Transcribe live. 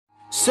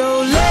So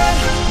let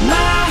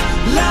my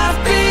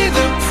life be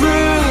the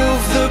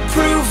proof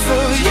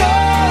of your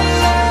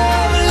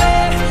love.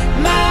 Let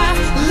my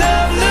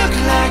love look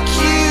like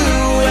you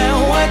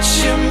and what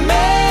you're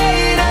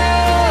made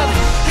of,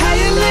 how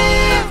you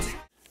lived.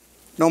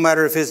 No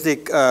matter if it's the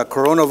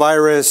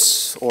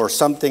coronavirus or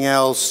something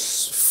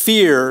else,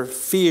 fear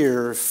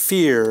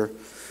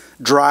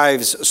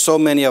drives so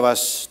many of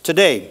us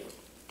today.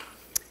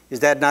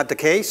 Is that not the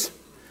case?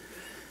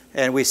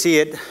 And we see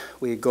it.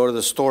 We go to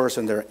the stores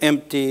and they're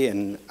empty,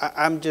 and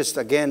I'm just,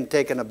 again,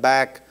 taken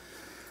aback.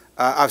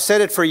 I've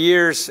said it for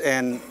years,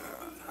 and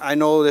I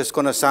know this is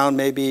going to sound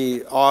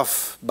maybe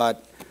off,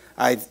 but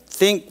I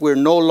think we're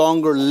no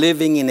longer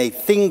living in a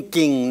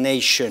thinking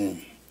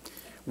nation.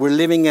 We're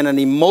living in an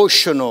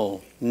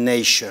emotional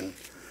nation.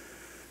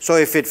 So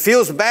if it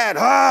feels bad,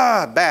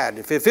 bad.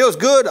 If it feels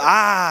good,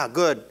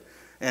 good.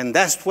 And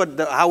that's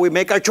how we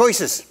make our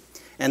choices.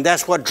 And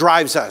that's what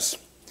drives us.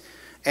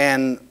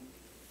 And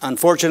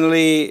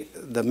unfortunately,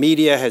 the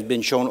media has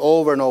been shown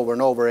over and over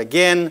and over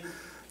again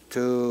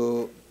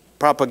to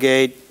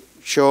propagate,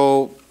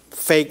 show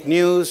fake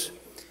news,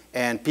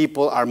 and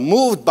people are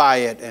moved by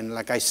it. And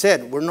like I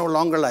said, we're no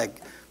longer like,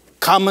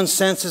 common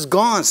sense is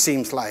gone,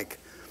 seems like.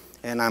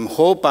 And I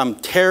hope I'm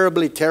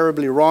terribly,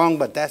 terribly wrong,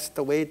 but that's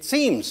the way it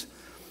seems.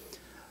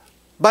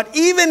 But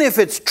even if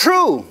it's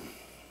true,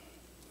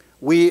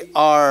 we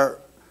are,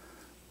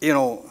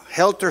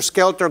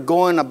 helter-skelter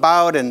going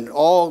about and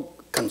all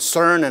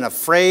concerned and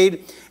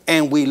afraid,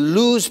 and we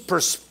lose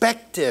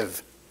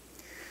perspective.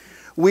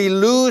 We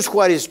lose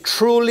what is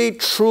truly,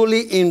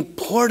 truly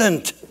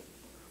important.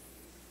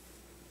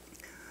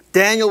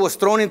 Daniel was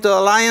thrown into the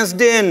lion's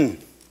den.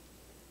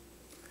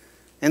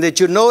 And did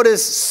you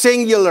notice,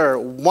 singular,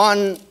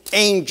 one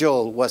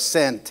angel was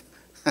sent.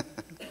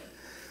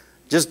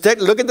 Just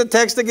look at the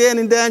text again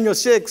in Daniel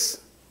 6.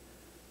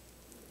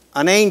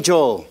 An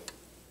angel,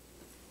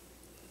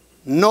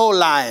 no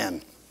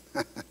lion.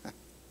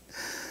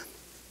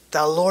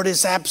 The Lord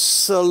is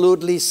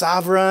absolutely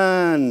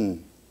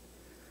sovereign.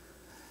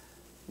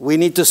 We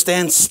need to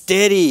stand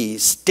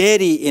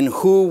steady in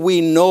who we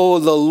know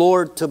the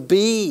Lord to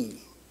be.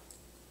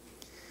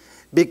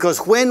 Because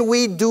when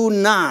we do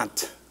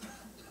not,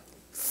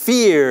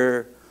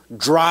 fear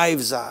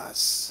drives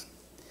us.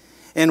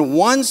 And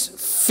once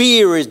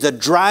fear is the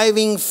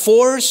driving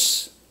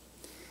force,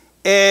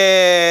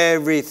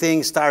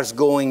 everything starts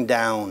going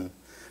down.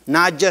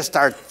 Not just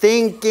our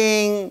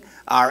thinking,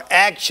 our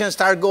actions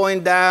start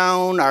going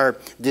down, our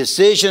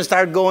decisions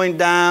start going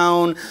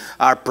down,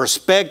 our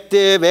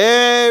perspective,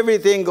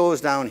 everything goes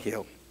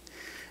downhill.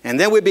 And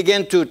then we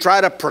begin to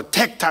try to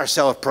protect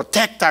ourselves.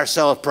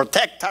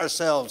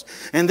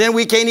 And then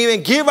we can't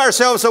even give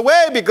ourselves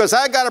away because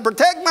I got to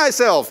protect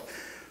myself.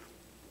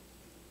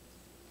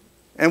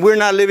 And we're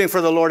not living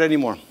for the Lord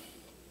anymore.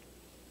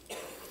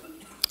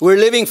 We're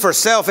living for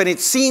self, and it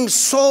seems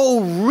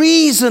so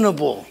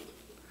reasonable.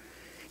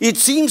 It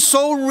seems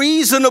so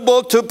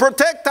reasonable to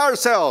protect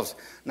ourselves.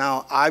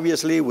 Now,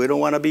 obviously, we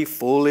don't want to be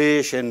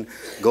foolish and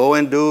go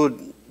and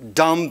do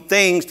dumb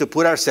things to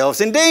put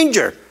ourselves in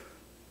danger.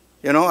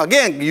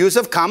 Again, use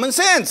of common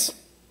sense.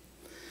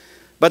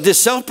 But this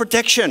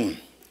self-protection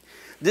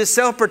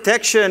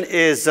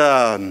is,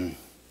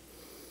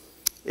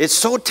 it's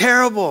so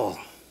terrible.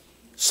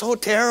 So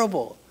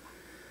terrible.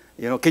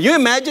 Can you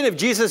imagine if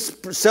Jesus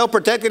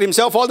self-protected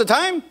himself all the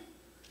time?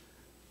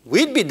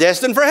 We'd be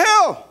destined for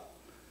hell.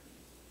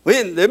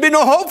 There'd be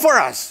no hope for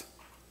us.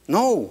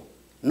 No.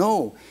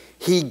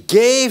 He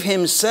gave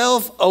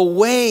himself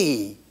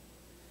away.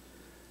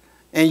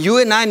 And you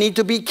and I need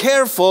to be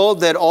careful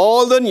that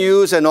all the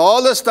news and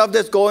all the stuff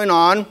that's going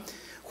on,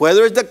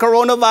 whether it's the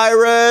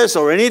coronavirus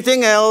or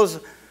anything else,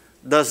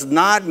 does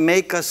not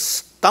make us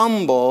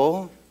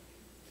stumble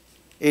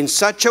in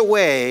such a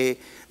way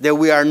that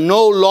we are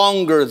no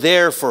longer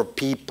there for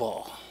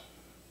people.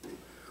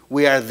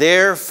 We are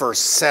there for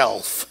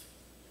self.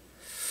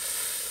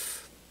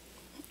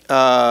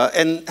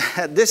 And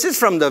this is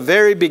from the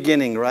very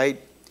beginning,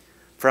 right?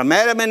 From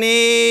Adam and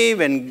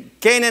Eve and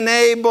Cain and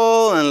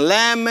Abel and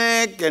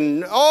Lamech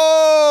and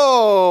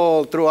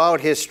all throughout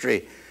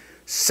history.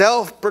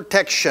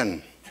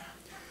 Self-protection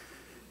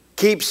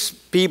keeps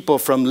people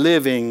from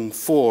living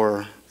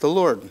for the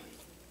Lord.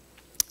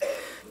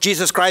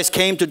 Jesus Christ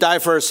came to die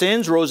for our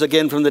sins, rose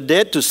again from the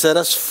dead to set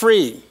us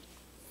free.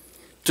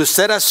 To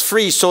set us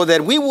free so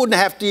that we wouldn't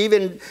have to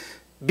even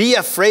be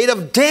afraid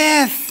of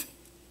death.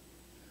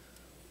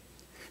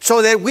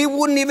 So that we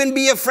wouldn't even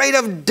be afraid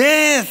of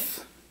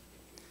death.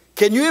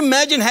 Can you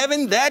imagine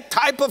having that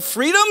type of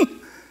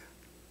freedom?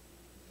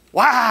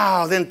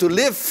 Wow, then to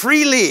live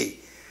freely.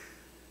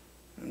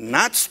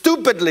 Not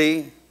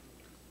stupidly,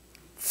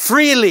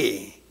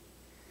 freely.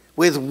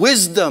 With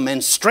wisdom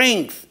and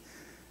strength.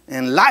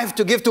 And life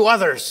to give to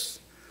others.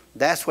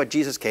 That's what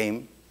Jesus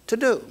came to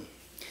do.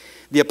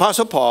 The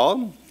Apostle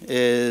Paul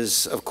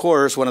is, of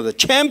course, one of the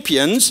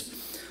champions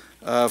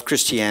of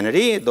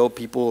Christianity. Though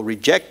people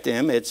reject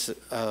him, it's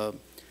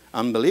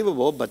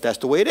unbelievable, but that's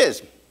the way it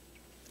is.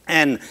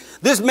 And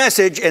this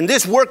message and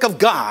this work of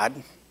God,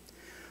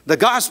 the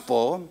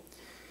gospel,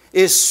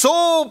 is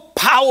so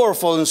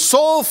powerful and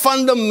so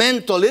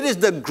fundamental. It is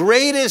the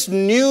greatest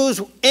news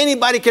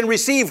anybody can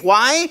receive.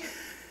 Why?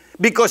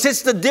 Because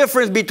it's the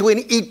difference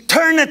between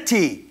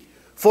eternity,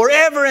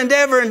 forever and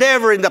ever and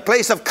ever in the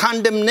place of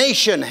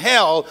condemnation,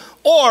 hell,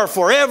 or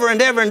forever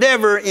and ever and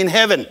ever in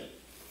heaven.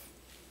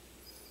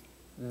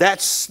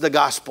 That's the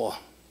gospel.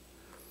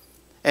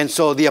 And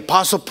so the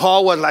Apostle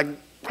Paul was like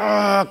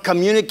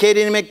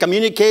communicating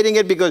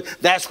it because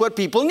that's what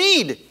people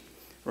need,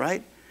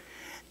 right?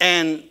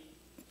 And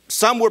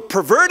some were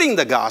perverting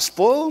the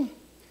gospel,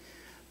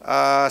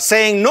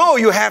 saying, no,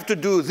 you have to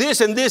do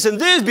this and this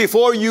and this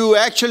before you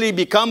actually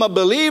become a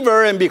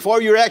believer and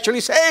before you're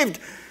actually saved.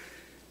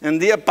 And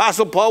the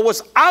Apostle Paul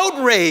was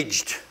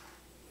outraged.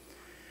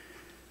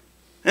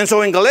 And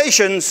so in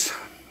Galatians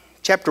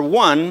chapter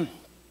 1,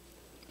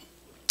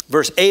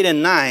 verse 8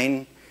 and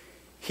 9,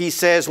 he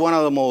says one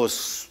of the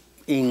most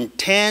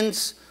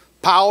intense,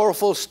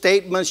 powerful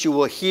statements you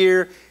will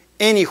hear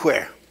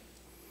anywhere.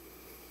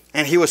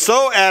 And he was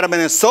so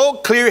adamant and so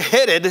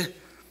clear-headed,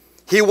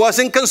 he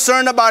wasn't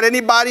concerned about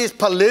anybody's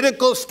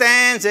political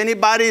stance,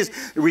 anybody's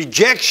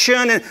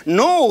rejection. And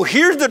no,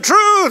 here's the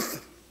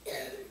truth.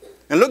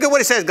 And look at what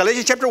he says,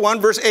 Galatians chapter 1,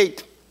 verse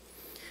 8.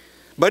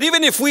 But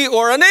even if we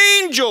or an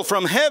angel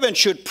from heaven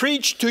should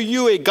preach to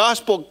you a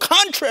gospel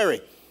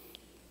contrary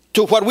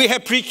to what we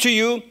have preached to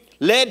you,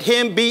 let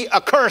him be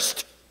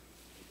accursed.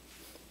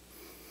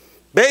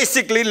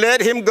 Basically, let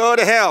him go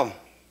to hell.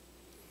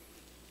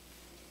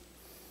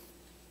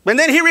 And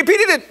then he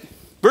repeated it.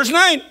 Verse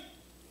 9.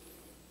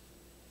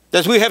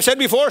 As we have said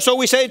before, so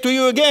we say to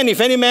you again, if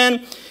any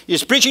man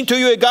is preaching to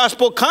you a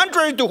gospel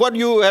contrary to what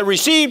you have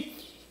received,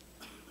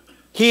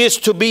 he is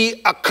to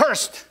be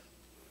accursed.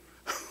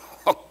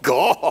 Oh,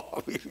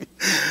 God.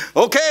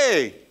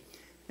 Okay.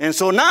 And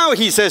so now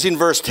he says in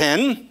verse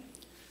 10,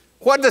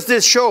 what does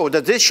this show?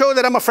 Does this show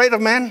that I'm afraid of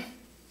man?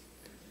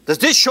 Does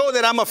this show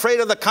that I'm afraid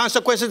of the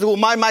consequences who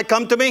might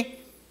come to me?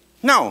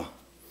 No.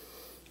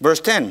 Verse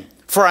 10,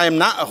 for I am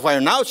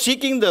now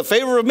seeking the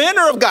favor of men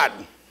or of God.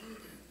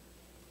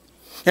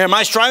 Am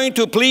I striving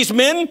to please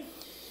men?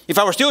 If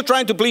I were still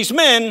trying to please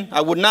men,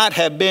 I would not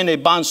have been a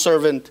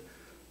bondservant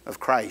of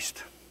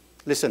Christ.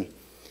 Listen,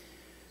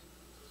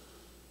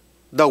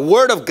 the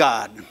Word of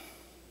God,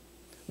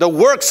 the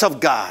works of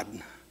God,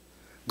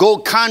 go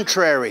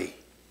contrary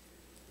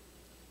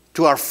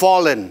to our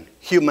fallen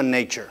human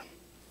nature.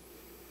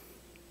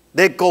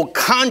 They go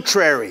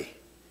contrary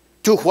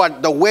to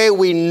what the way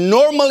we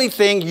normally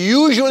think,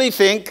 usually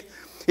think.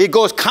 It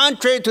goes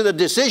contrary to the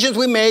decisions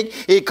we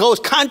make. It goes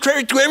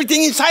contrary to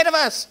everything inside of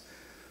us.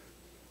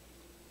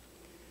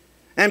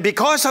 And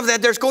because of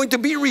that, there's going to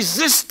be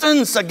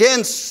resistance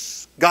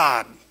against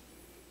God,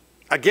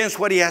 against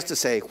what he has to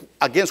say,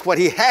 against what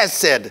he has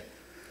said,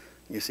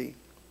 you see,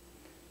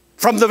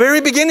 from the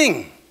very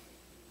beginning.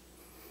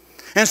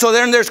 And so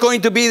then there's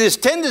going to be this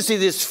tendency,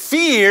 this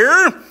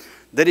fear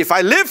that if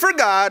I live for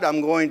God,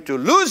 I'm going to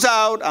lose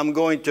out, I'm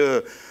going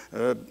to,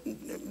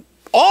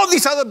 all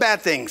these other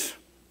bad things.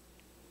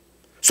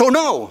 So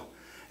no.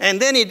 And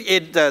then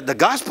the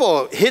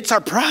gospel hits our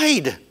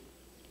pride.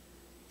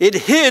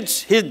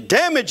 It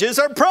damages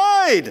our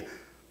pride.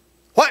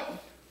 What?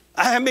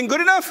 I haven't been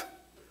good enough?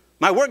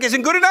 My work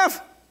isn't good enough?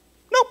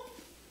 Nope.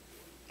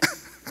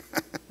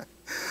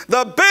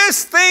 The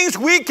best things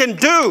we can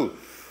do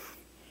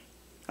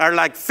are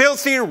like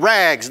filthy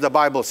rags, the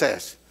Bible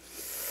says.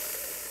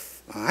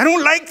 I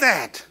don't like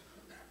that.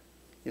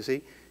 You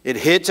see, it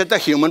hits at the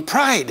human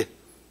pride,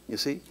 you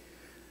see.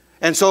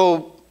 And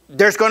so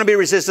there's going to be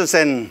resistance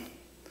and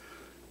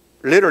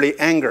literally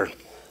anger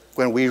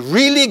when we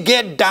really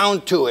get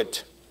down to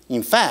it.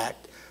 In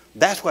fact,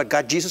 that's what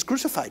got Jesus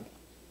crucified,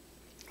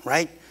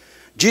 right?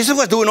 Jesus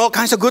was doing all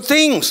kinds of good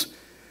things.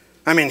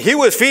 I mean, he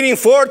was feeding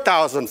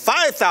 4,000,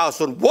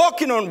 5,000,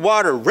 walking on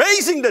water,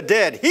 raising the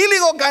dead, healing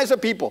all kinds of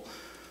people.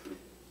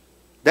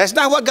 That's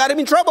not what got him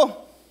in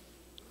trouble.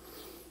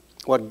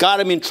 What got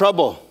him in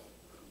trouble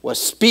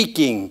was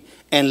speaking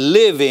and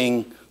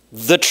living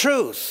the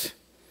truth,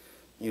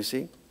 you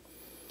see.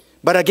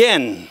 But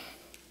again,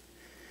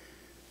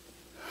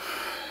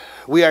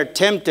 we are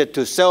tempted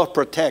to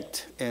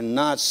self-protect and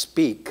not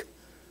speak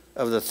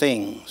of the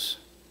things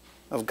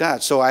of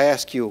God. So I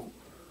ask you,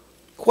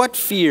 what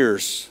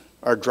fears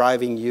are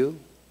driving you?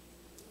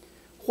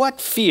 What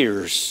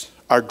fears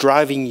are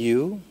driving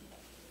you?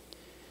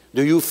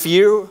 Do you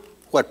fear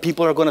what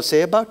people are going to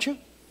say about you?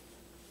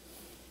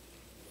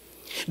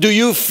 Do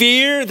you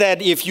fear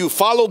that if you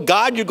follow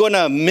God, you're going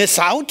to miss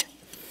out?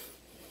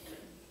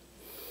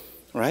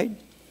 Right?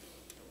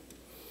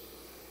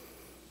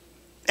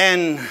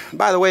 And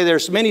by the way,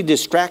 there's many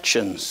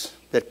distractions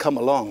that come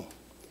along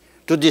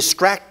to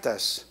distract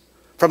us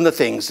from the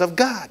things of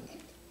God.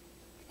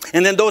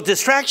 And then those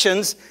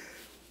distractions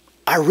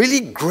are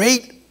really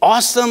great,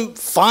 awesome,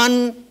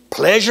 fun,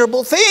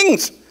 pleasurable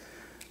things.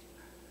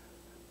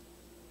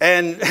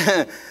 And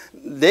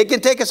they can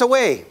take us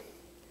away.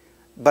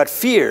 But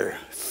fear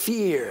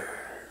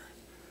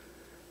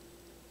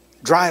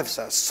drives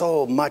us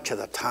so much of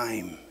the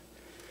time.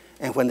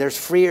 And when there's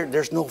fear,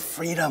 there's no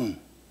freedom.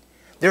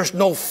 There's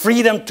no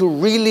freedom to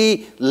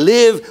really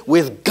live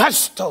with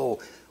gusto,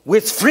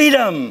 with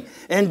freedom,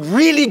 and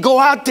really go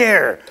out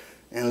there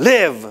and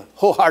live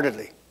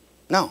wholeheartedly.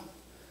 No.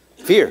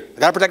 Fear. I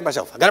got to protect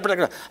myself. I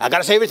got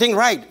to say everything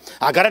right.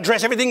 I got to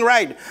dress everything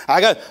right.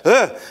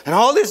 And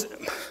all this.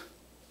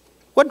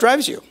 What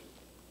drives you?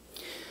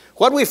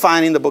 What we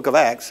find in the book of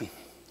Acts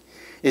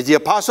is the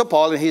Apostle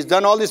Paul, and he's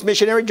done all these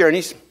missionary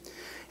journeys,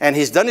 and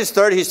he's done his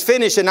third, he's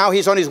finished, and now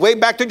he's on his way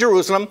back to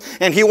Jerusalem,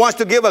 and he wants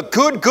to give a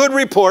good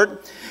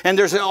report. And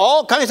there's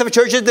all kinds of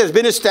churches that's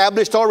been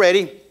established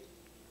already.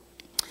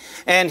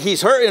 And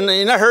he's in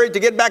a hurry to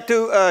get back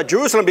to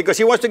Jerusalem because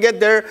he wants to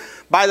get there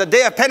by the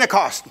day of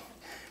Pentecost.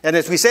 And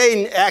as we say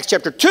in Acts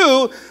chapter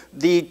 2,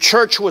 the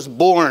church was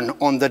born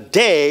on the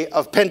day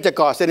of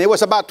Pentecost. And it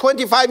was about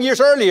 25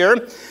 years earlier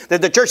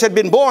that the church had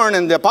been born,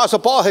 and the Apostle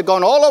Paul had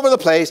gone all over the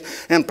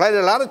place and planted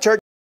a lot of churches.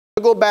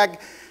 To go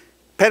back,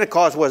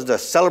 Pentecost was the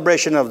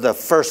celebration of the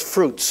first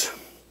fruits,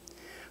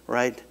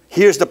 right?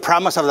 Here's the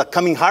promise of the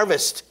coming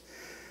harvest.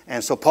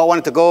 And so Paul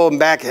wanted to go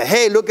back,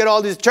 hey, look at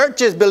all these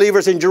churches,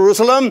 believers in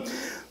Jerusalem.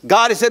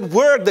 God is at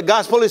work. The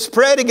gospel is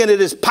spreading, and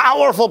it is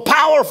powerful,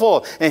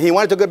 powerful. And he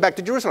wanted to go back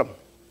to Jerusalem.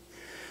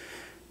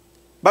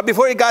 But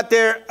before he got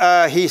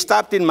there, he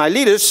stopped in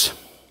Miletus,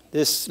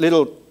 this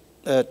little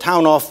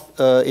town off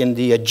in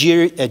the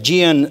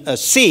Aegean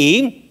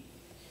Sea.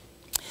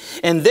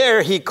 And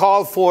there he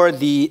called for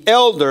the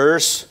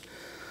elders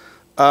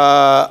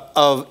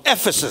of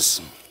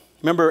Ephesus.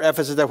 Remember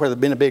Ephesus, that's where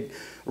there's been a big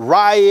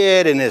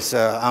riot, and it's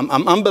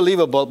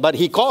unbelievable. But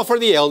he called for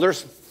the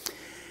elders.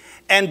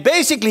 And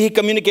basically he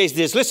communicates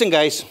this. Listen,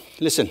 guys,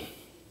 listen.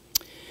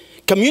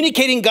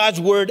 Communicating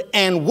God's word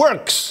and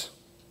works.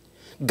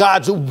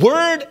 God's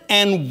word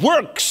and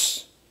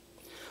works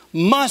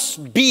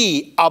must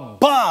be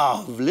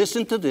above,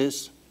 listen to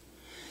this,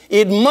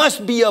 it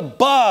must be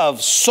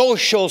above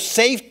social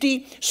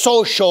safety,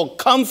 social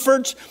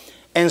comforts,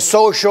 and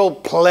social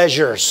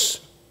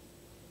pleasures.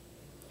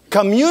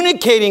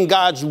 Communicating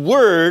God's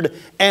word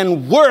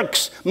and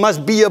works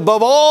must be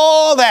above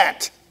all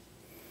that.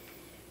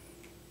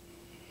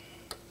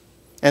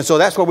 And so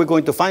that's what we're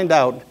going to find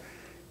out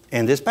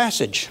in this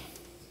passage.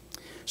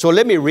 So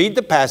let me read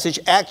the passage,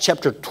 Acts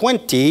chapter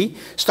 20,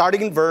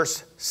 starting in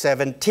verse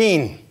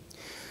 17.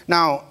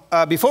 Now,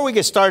 before we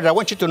get started, I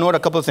want you to note a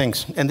couple of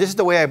things. And this is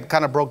the way I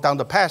kind of broke down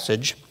the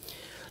passage.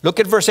 Look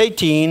at verse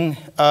 18.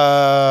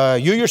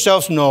 You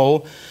yourselves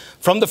know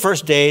from the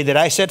first day that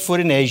I set foot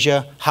in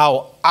Asia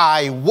how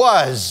I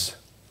was.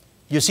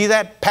 You see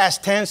that?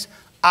 Past tense,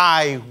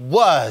 I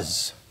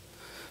was.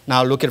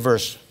 Now look at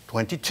verse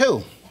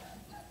 22.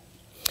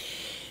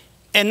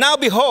 And now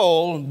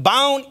behold,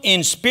 bound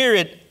in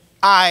spirit,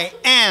 I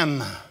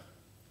am.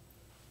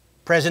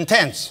 Present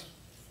tense,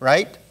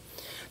 right?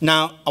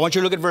 Now, I want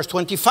you to look at verse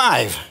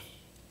 25.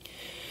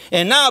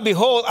 And now,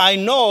 behold, I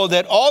know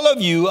that all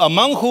of you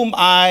among whom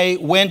I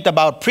went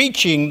about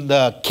preaching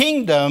the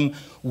kingdom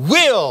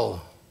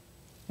will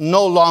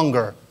no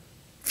longer.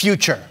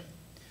 Future.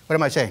 What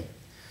am I saying?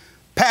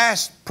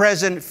 Past,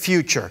 present,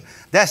 future.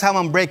 That's how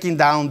I'm breaking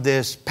down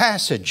this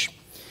passage.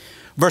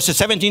 Verses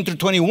 17 through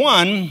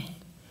 21,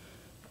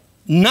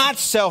 not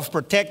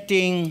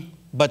self-protecting,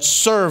 but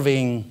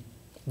serving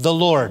the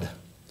Lord.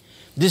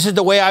 This is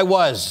the way I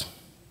was,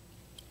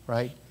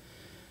 right?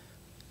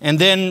 And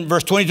then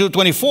verse 22 to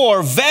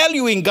 24,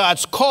 valuing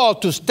God's call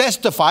to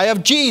testify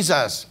of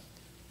Jesus,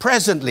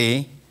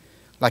 presently,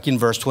 like in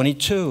verse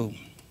 22.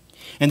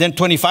 And then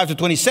 25 to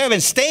 27,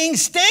 staying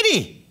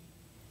steady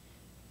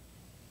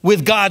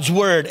with God's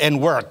word and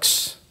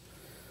works.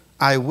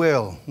 I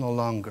will no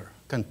longer,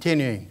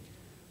 continuing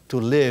to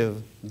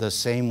live the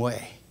same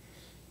way,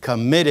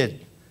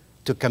 committed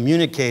to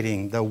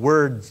communicating the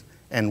words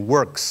and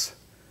works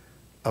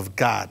of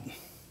God.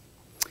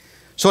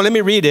 So let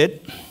me read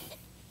it.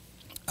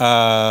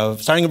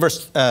 Starting in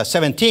verse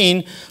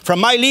 17. From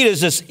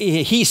Miletus,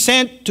 he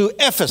sent to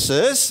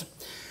Ephesus.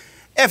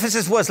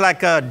 Ephesus was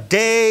like a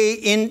day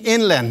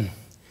inland.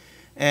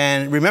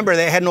 And remember,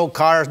 they had no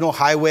cars, no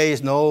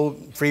highways, no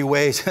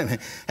freeways.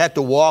 Had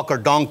to walk or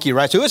donkey,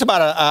 right? So it was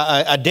about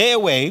a day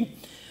away.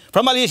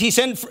 From Miletus, he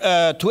sent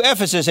to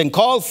Ephesus and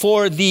called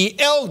for the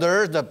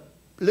elders,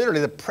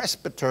 literally the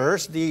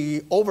presbyters,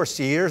 the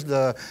overseers,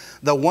 the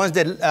ones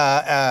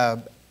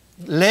that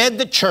led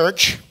the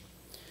church.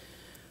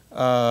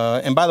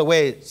 And by the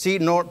way, see,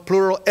 no,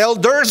 plural,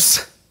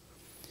 elders.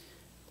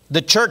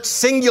 The church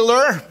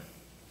singular.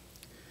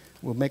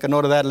 We'll make a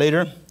note of that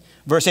later.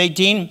 Verse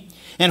 18.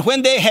 And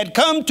when they had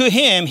come to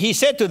him, he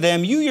said to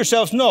them, you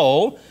yourselves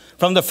know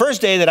from the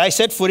first day that I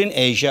set foot in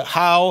Asia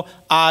how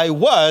I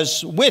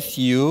was with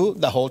you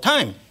the whole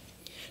time,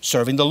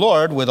 serving the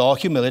Lord with all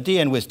humility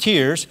and with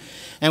tears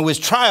and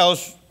with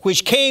trials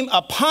which came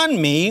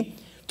upon me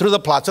through the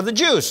plots of the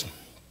Jews.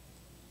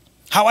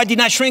 How I did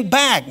not shrink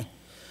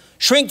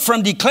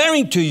from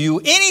declaring to you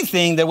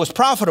anything that was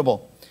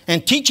profitable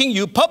and teaching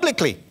you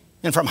publicly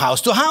and from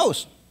house to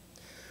house,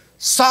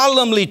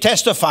 solemnly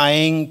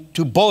testifying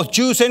to both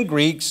Jews and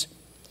Greeks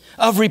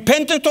of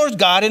repentance towards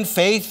God and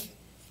faith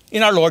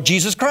in our Lord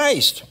Jesus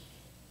Christ.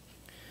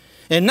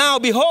 And now,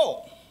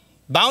 behold,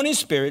 bound in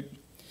spirit,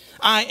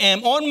 I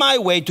am on my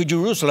way to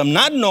Jerusalem,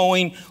 not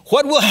knowing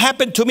what will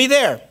happen to me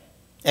there,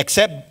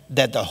 except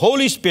that the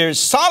Holy Spirit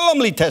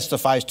solemnly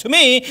testifies to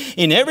me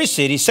in every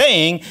city,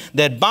 saying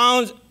that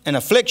bonds and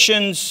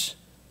afflictions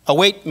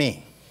await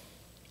me.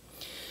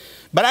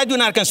 But I do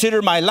not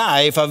consider my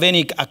life of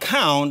any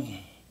account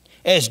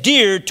as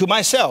dear to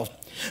myself,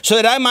 so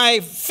that I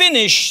might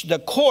finish the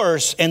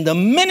course and the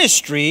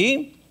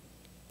ministry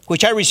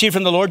which I received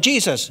from the Lord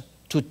Jesus,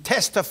 to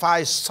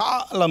testify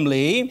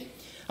solemnly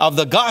of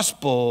the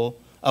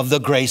gospel of the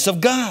grace of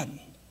God.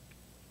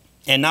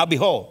 And now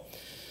behold,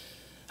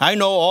 I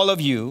know all of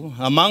you,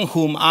 among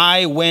whom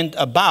I went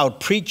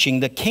about preaching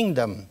the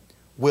kingdom,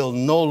 will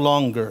no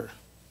longer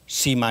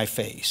see my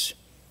face.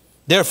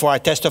 Therefore I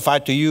testify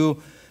to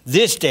you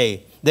this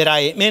day that I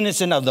am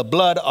innocent of the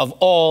blood of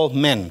all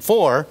men.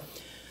 For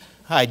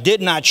I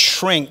did not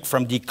shrink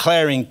from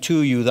declaring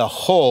to you the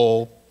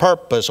whole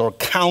purpose or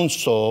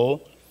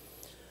counsel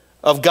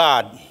of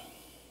God.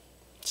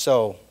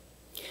 So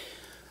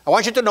I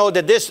want you to know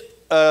that this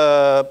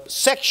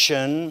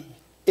section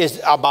is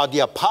about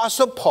the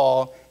Apostle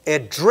Paul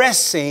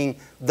addressing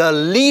the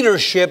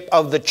leadership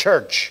of the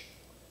church.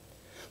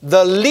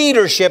 The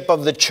leadership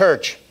of the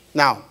church.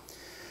 Now,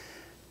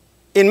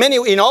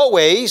 in all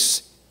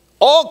ways,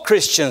 all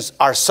Christians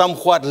are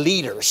somewhat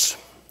leaders.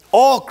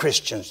 All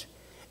Christians.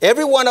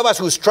 Every one of us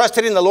who's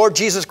trusted in the Lord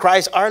Jesus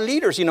Christ are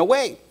leaders in a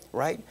way,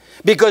 right?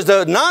 Because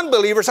the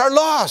non-believers are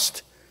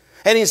lost.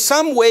 And in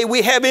some way,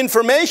 we have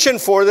information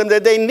for them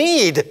that they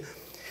need.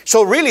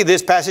 So really,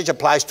 this passage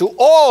applies to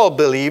all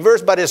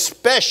believers, but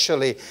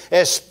especially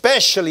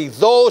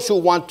those who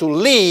want to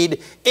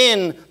lead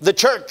in the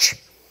church.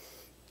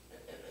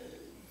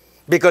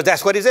 Because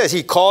that's what he says.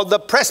 He called the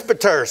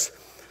presbyters,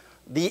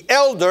 the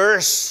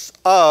elders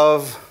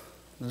of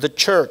the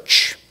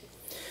church.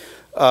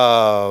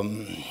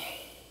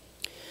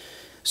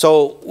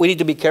 So we need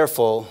to be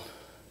careful.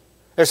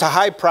 There's a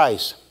high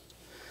price.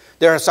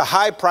 There's a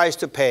high price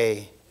to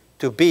pay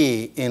to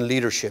be in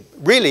leadership.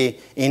 Really,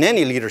 in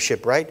any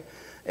leadership, right?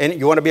 And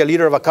you want to be a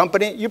leader of a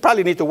company, you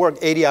probably need to work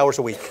 80 hours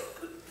a week.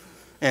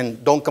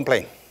 And don't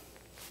complain.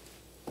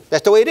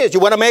 That's the way it is. You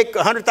want to make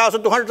 $100,000,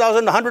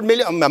 $200,000, $100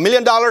 million, $1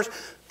 million,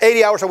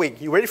 80 hours a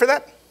week. You ready for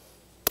that?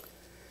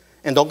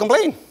 And don't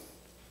complain.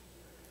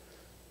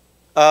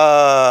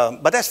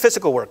 But that's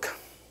physical work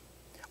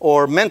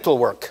or mental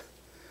work.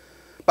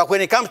 But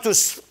when it comes to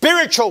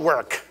spiritual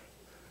work,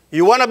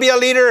 you want to be a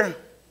leader,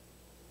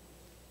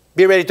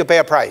 be ready to pay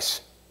a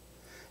price.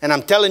 And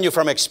I'm telling you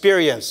from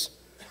experience,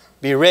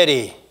 be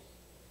ready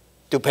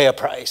to pay a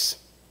price.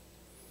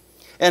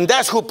 And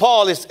that's who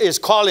Paul is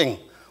calling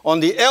on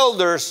the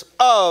elders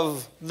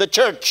of the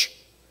church.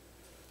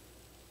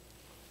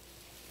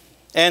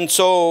 And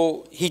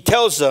so he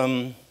tells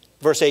them,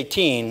 verse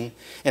 18,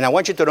 and I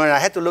want you to know, and I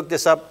had to look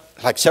this up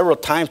like several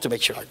times to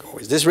make sure I go,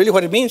 is this really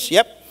what it means?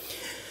 Yep.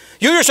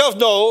 You yourself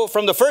know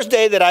from the first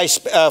day that I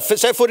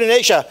set foot in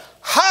Asia,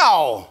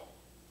 how?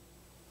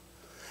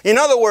 In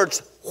other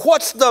words,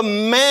 what's the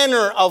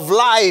manner of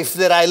life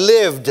that I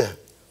lived?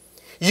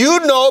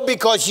 You know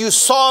because you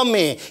saw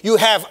me. You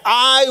have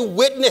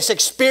eyewitness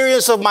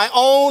experience of my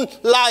own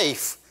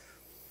life.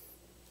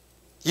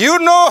 You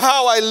know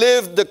how I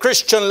lived the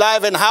Christian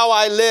life and how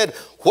I lived,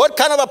 what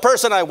kind of a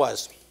person I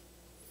was.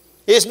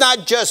 It's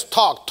not just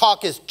talk.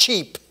 Talk is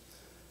cheap.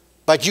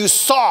 But you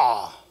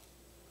saw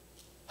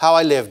how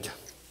I lived.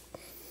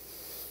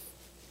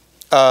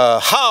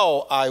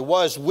 How I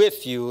was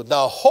with you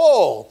the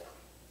whole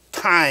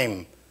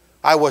time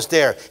I was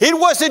there. It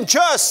wasn't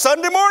just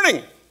Sunday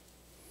morning.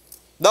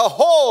 The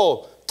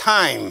whole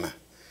time.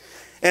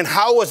 And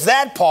how was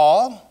that,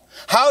 Paul?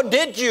 How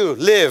did you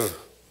live?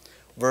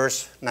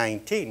 Verse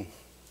 19.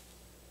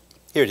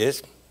 Here it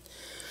is.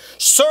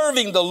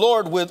 Serving the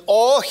Lord with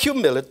all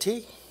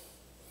humility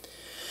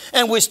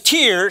and with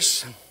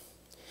tears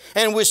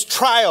and with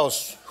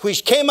trials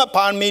which came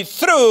upon me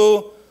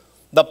through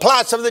the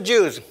plots of the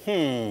Jews.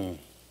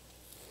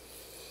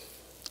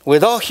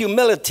 With all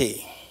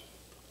humility.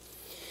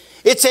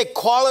 It's a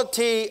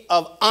quality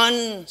of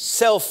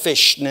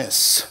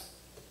unselfishness.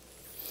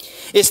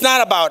 It's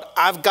not about,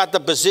 I've got the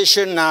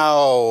position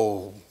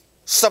now,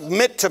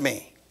 submit to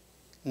me.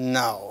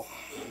 No.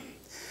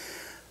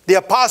 The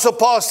Apostle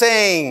Paul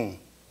saying,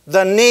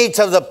 the needs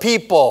of the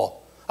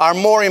people are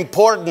more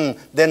important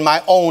than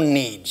my own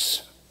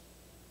needs.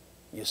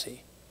 You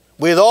see.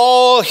 With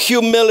all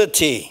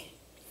humility,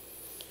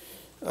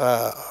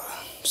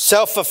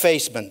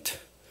 self-effacement,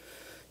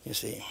 you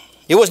see.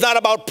 It was not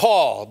about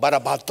Paul, but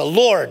about the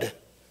Lord,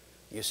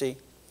 you see.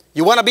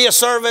 You want to be a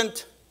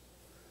servant?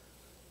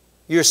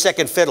 You're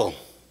second fiddle.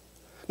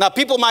 Now,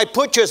 people might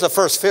put you as the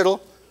first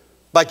fiddle,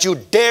 but you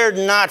dare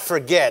not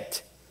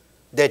forget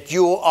that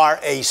you are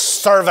a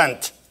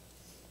servant.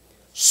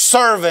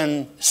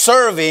 Serving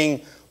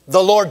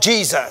the Lord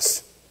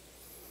Jesus.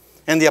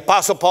 And the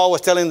Apostle Paul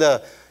was telling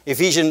the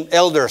Ephesian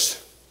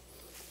elders,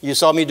 you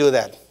saw me do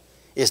that.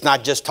 It's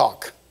not just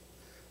talk,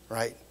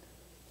 right?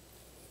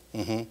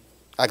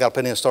 I got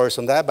plenty of stories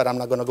on that, but I'm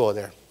not going to go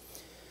there.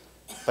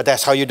 But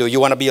that's how you do. You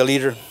want to be a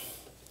leader?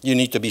 You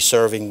need to be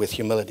serving with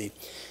humility.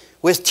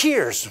 With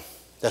tears.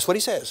 That's what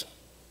he says.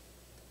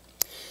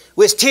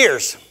 With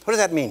tears. What does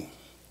that mean?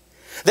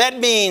 That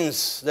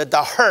means that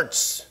the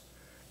hurts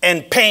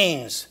and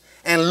pains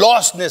and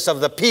lostness of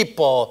the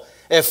people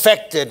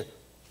affected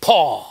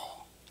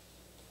Paul.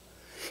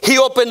 He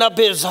opened up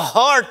his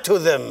heart to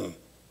them.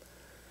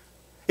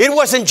 It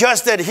wasn't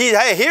just that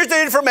hey, here's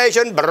the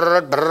information.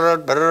 Brr, brr,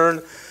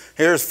 brr.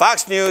 Here's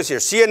Fox News,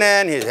 here's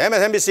CNN, here's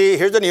MSNBC,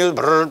 here's the news.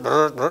 Brr,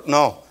 brr, brr.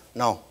 No.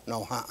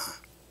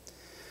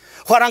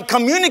 What I'm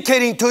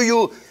communicating to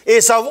you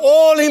is of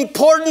all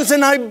importance,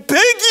 and I beg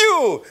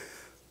you,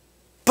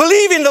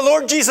 believe in the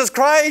Lord Jesus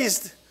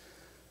Christ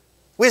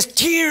with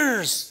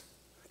tears.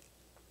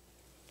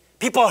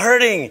 People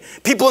hurting,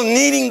 people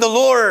needing the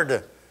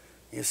Lord.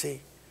 You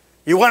see,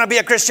 you want to be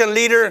a Christian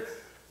leader?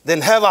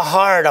 Then have a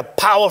heart, a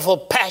powerful,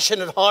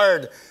 passionate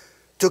heart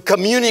to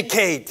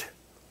communicate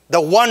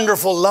the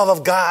wonderful love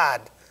of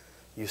God,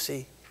 you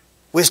see,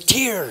 with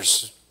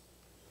tears.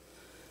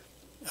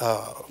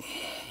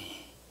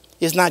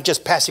 It's not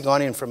just passing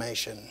on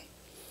information.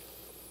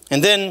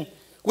 And then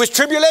with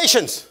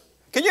tribulations.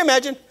 Can you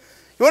imagine?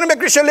 You want to be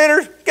a Christian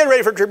leader? Get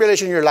ready for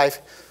tribulation in your life.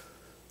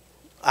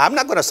 I'm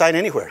not going to sign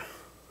anywhere.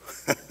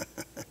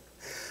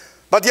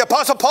 But the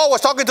Apostle Paul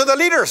was talking to the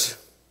leaders.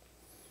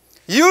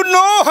 You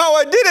know how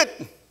I did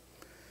it.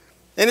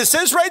 And it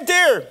says right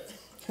there,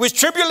 with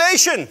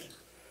tribulation.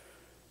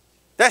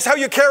 That's how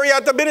you carry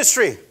out the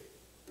ministry.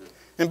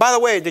 And by the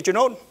way, did you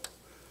know?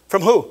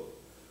 From who?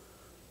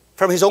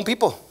 From his own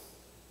people.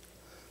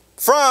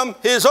 From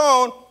his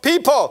own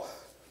people.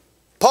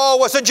 Paul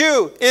was a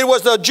Jew. It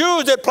was the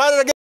Jews that plotted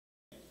against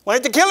him,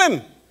 wanted to kill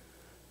him.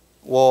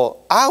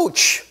 Well,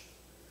 ouch.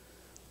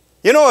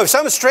 You know, if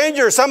some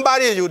stranger,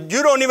 somebody you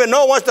don't even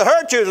know wants to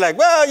hurt you, it's like,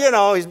 well, you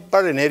know, he's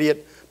probably an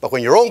idiot. But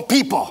when your own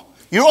people,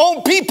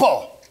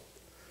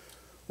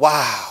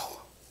 wow,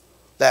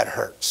 that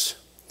hurts.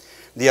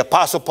 The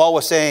Apostle Paul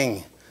was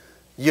saying,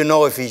 you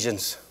know,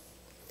 Ephesians,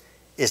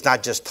 it's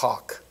not just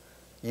talk.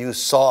 You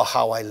saw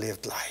how I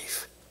lived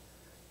life,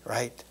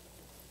 right?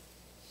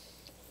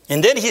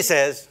 And then he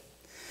says,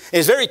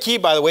 it's very key,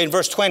 by the way, in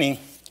verse 20.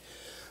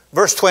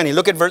 Verse 20,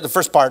 look at the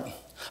first part.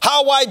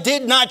 How I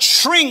did not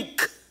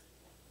shrink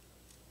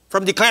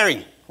from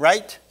declaring,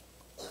 right?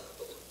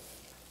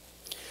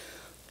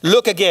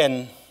 Look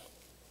again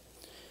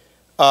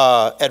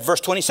at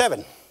verse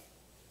 27.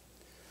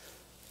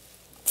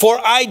 For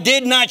I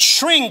did not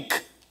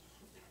shrink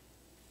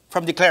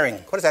from declaring.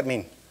 What does that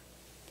mean?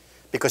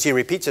 Because he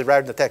repeats it right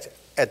in the text,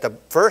 at the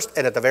first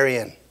and at the very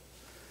end.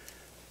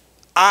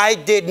 I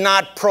did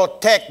not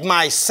protect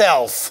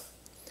myself.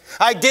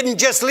 I didn't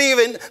just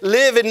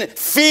live in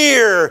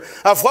fear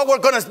of what was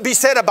going to be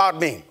said about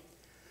me,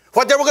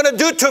 what they were going to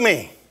do to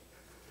me.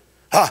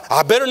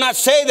 I better not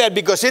say that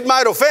because it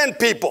might offend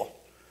people.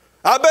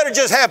 I better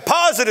just have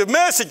positive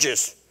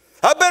messages.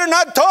 I better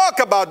not talk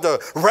about the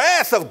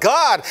wrath of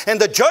God and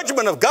the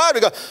judgment of God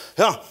because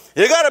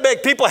you got to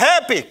make people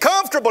happy,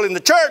 comfortable in the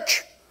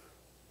church.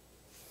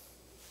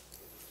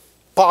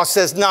 Paul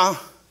says, no,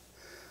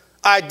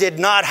 I did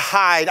not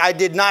hide. I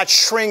did not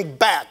shrink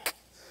back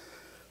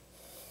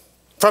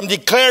from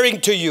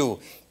declaring to you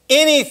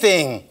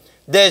anything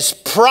that's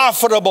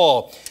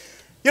profitable.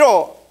 You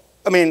know,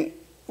 I mean,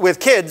 with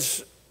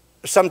kids,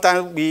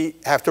 sometimes we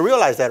have to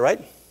realize that, right?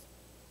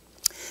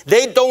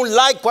 They don't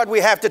like what we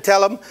have to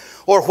tell them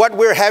or what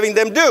we're having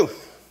them do.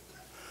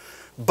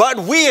 But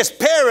we as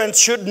parents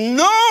should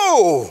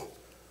know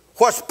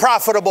what's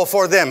profitable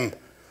for them,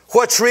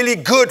 what's really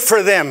good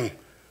for them,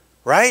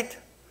 right?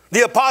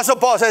 The Apostle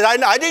Paul says,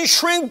 I didn't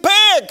shrink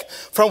back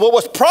from what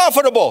was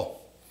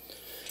profitable.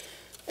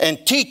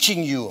 And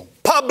teaching you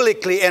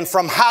publicly and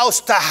from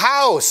house to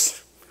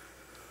house.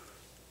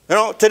 You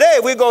know, today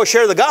we go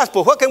share the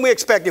gospel. What can we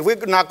expect if we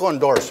knock on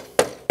doors?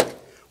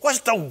 What's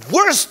the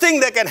worst thing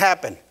that can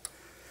happen?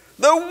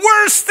 The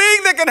worst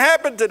thing that can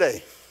happen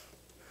today.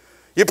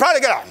 You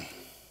probably get out.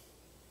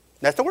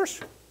 That's the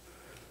worst.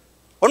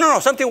 Oh, no,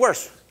 something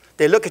worse.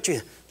 They look at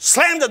you,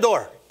 slam the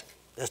door.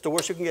 That's the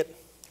worst you can get.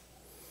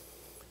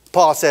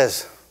 Paul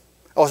says,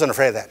 I wasn't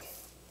afraid of that.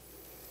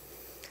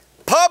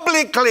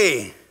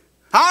 Publicly,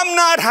 I'm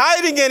not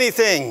hiding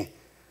anything.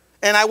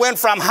 And I went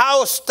from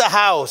house to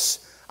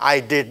house. I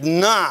did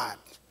not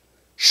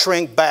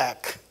shrink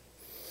back.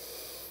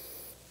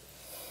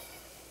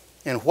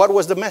 And what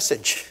was the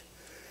message?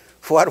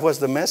 What was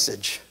the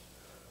message?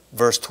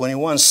 Verse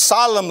 21,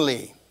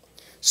 solemnly,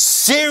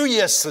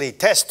 seriously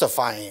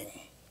testifying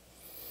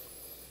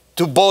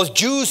to both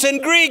Jews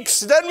and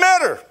Greeks. Doesn't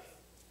matter.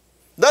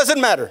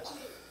 Doesn't matter.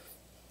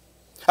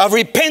 Of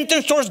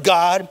repentance towards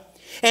God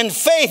and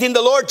faith in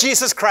the Lord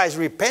Jesus Christ.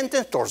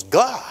 Repentance towards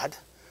God?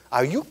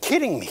 Are you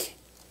kidding me?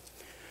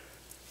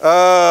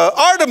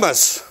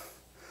 Artemis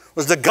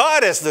was the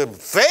goddess, the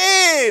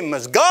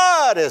famous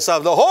goddess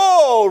of the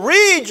whole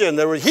region.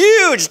 There was a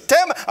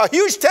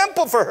huge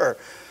temple for her.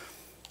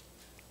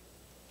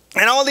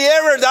 And all the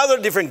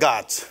other different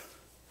gods.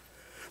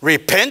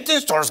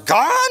 Repentance towards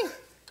God?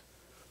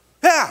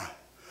 Yeah.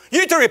 You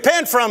need to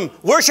repent from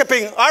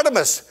worshiping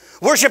Artemis,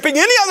 worshiping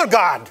any other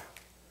god.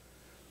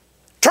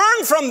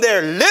 Turn from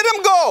there. Let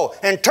them go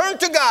and turn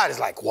to God. It's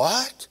like,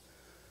 what?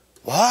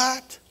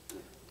 What?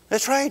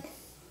 That's right.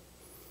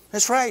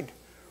 That's right.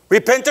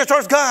 Repentance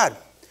towards God.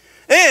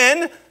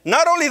 And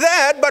not only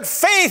that, but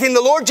faith in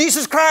the Lord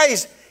Jesus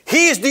Christ.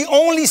 He is the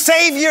only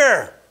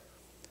Savior.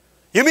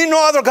 You mean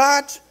no other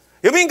gods?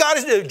 You mean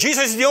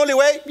Jesus is the only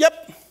way?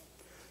 Yep.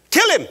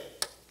 Kill him.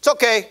 It's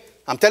okay.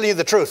 I'm telling you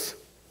the truth.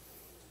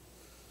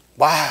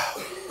 Wow.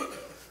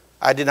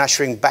 I did not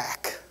shrink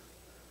back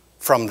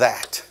from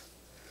that.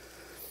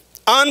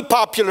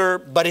 Unpopular,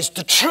 but it's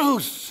the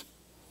truth.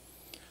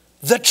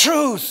 The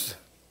truth.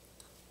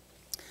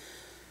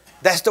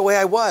 That's the way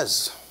I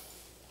was.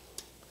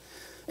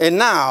 And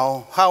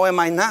now, how am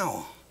I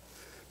now?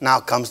 Now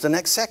comes the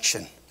next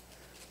section.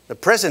 The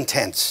present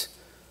tense.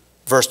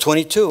 Verse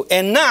 22.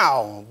 And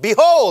now,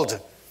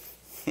 behold.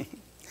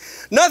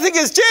 Nothing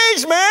has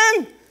changed,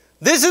 man.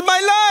 This is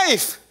my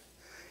life.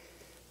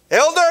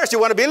 Elders, you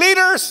want to be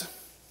leaders?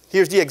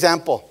 Here's the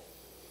example.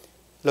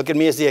 Look at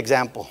me as the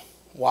example.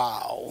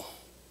 Wow.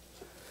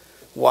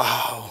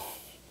 Wow.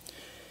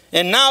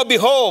 And now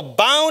behold,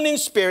 bound in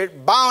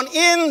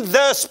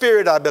the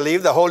Spirit, I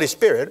believe, the Holy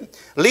Spirit,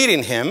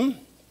 leading him.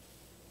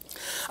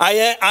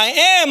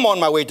 I am on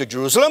my way to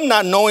Jerusalem,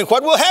 not knowing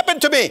what will happen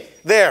to me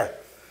there.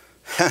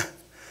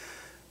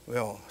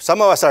 Well,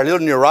 some of us are a little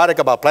neurotic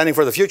about planning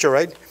for the future,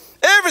 right?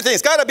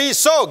 Everything's got to be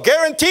so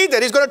guaranteed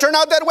that it's going to turn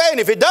out that way. And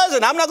if it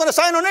doesn't, I'm not going to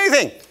sign on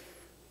anything.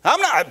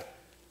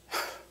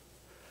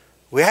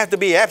 We have to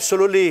be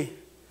absolutely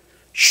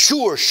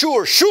sure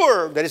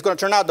that it's going to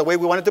turn out the way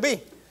we want it to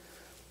be.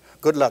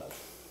 Good luck.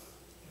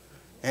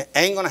 It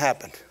ain't going to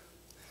happen.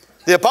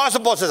 The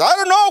Apostle Paul says, I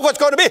don't know what's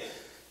going to be.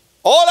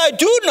 All I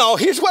do know,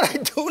 here's what I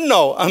do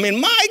know. I mean,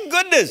 my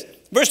goodness.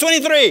 Verse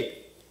 23.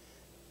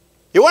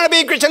 You want to be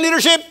in Christian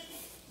leadership?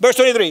 Verse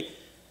 23.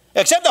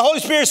 Except the Holy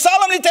Spirit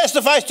solemnly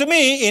testifies to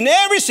me in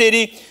every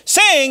city,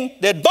 saying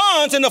that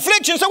bonds and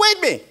afflictions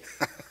await me.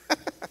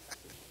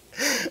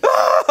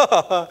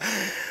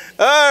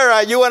 All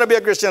right, you want to be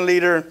a Christian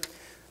leader.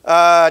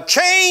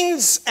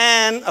 Chains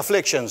and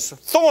afflictions,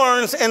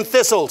 thorns and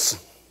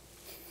thistles.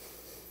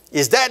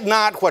 Is that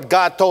not what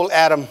God told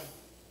Adam?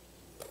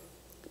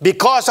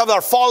 Because of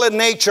our fallen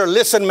nature,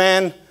 listen,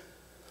 man,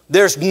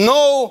 there's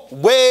no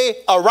way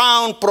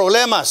around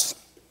problemas.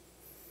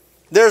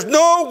 There's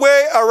no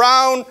way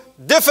around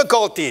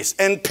difficulties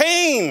and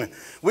pain.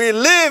 We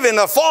live in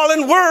a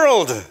fallen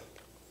world.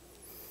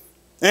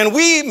 And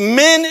we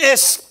men,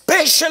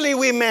 especially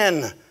we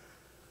men,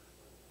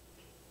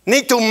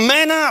 need to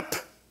man up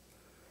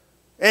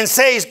and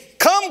say,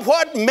 come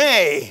what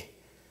may,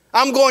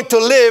 I'm going to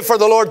live for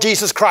the Lord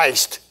Jesus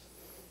Christ.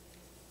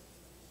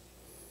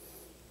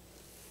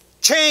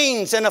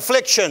 Chains and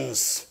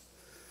afflictions.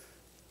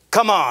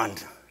 Come on.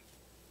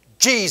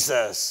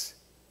 Jesus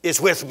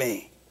is with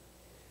me.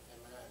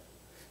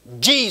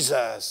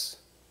 Jesus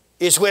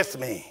is with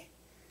me.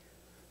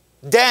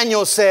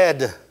 Daniel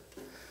said,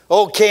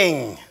 O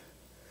King,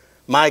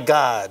 my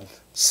God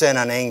sent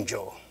an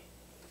angel.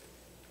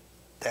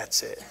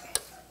 That's it.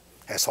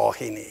 That's all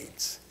he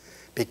needs.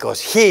 Because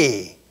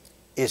he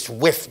is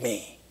with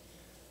me.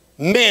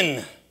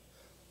 Men,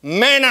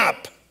 man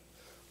up.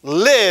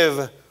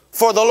 Live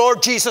for the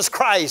Lord Jesus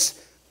Christ.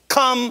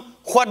 Come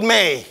what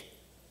may.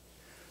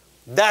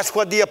 That's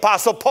what the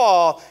Apostle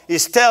Paul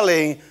is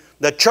telling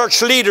the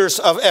church leaders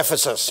of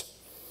Ephesus.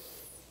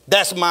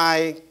 That's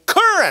my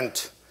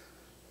current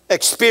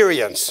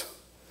experience.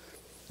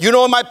 You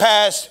know my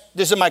past,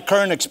 this is my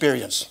current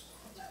experience.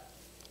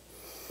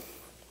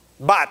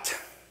 But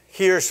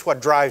here's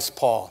what drives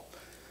Paul.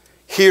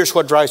 Here's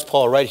what drives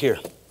Paul right here.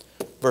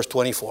 Verse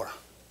 24.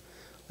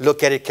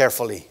 Look at it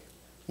carefully.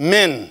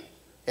 Men,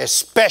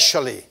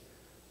 especially,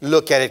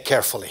 look at it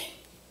carefully.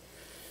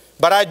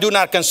 But I do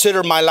not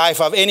consider my life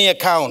of any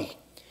account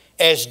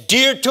as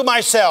dear to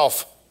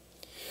myself,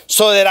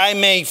 so that I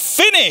may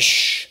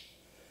finish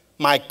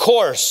my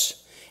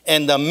course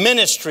and the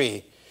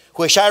ministry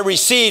which I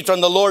received from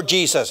the Lord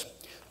Jesus,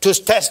 to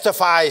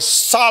testify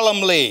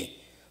solemnly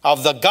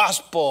of the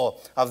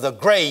gospel of the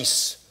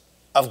grace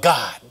of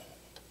God.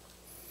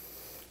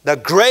 The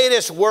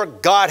greatest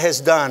work God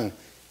has done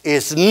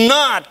is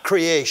not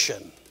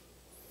creation.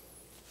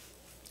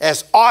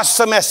 As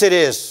awesome as it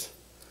is,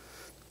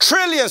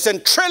 trillions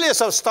and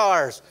trillions of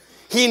stars,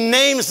 he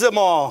names them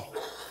all,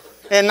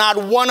 and not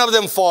one of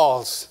them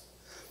falls.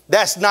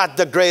 That's not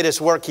the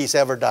greatest work he's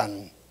ever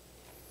done.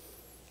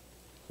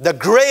 The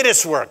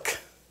greatest work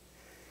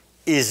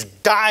is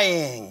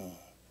dying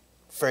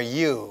for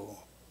you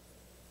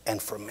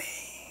and for me.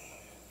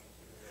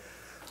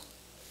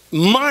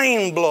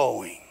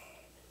 Mind-blowing.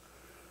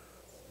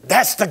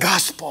 That's the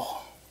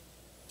gospel.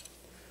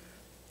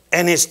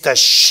 And it's the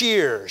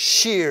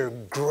sheer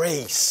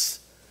grace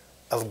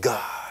of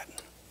God.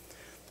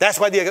 That's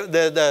why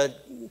the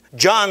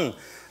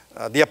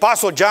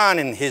Apostle John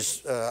in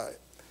his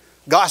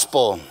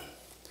gospel,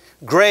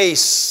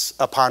 grace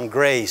upon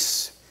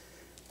grace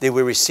that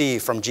we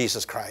receive from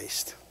Jesus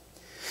Christ.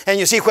 And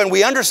you see, when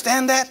we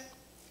understand that,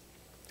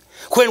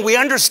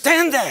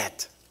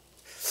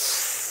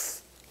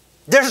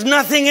 there's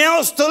nothing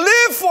else to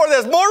live for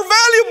that's more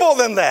valuable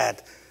than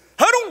that.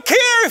 I don't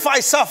care if I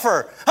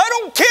suffer. I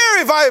don't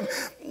care if I,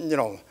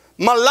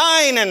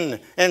 malign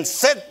and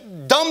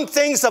said dumb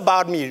things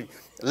about me,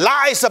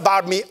 lies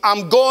about me.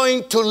 I'm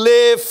going to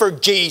live for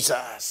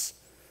Jesus.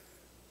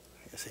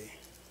 You see,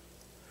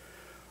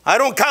 I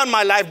don't count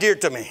my life dear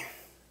to me,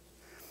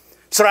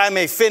 so I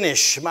may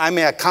finish, I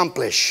may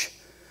accomplish,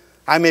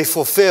 I may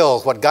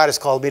fulfill what God has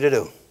called me to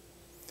do.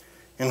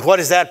 And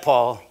what is that,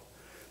 Paul?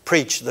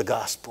 Preach the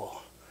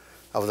gospel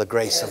of the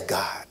grace of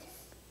God.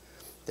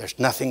 There's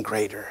nothing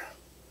greater.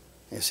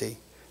 You see,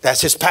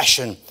 that's his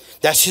passion.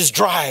 That's his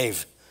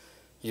drive.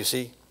 You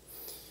see,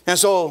 and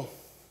so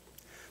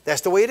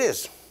that's the way it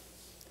is.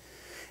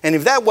 And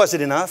if that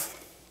wasn't enough,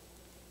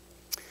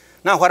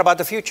 now what about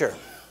the future?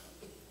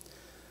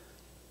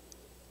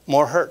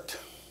 More hurt.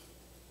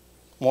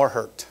 More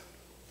hurt.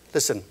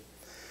 Listen,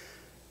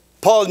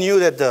 Paul knew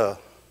that the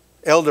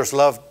elders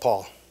loved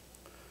Paul.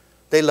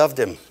 They loved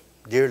him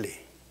dearly.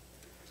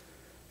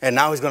 And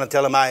now he's going to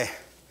tell him, I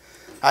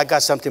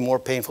got something more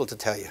painful to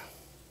tell you.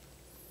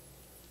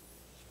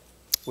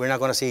 We're not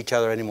going to see each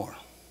other anymore.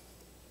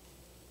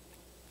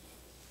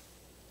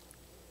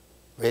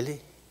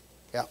 Really?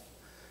 Yeah.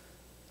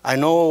 I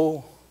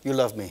know you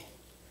love me,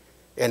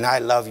 and I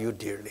love you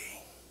dearly.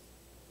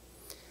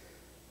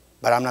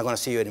 But I'm not going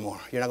to see you anymore.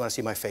 You're not going to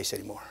see my face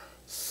anymore.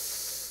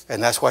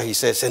 And that's why he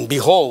says, and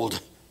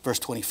behold, verse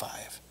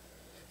 25.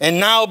 And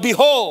now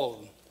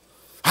behold,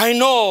 I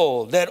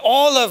know that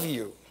all of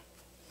you,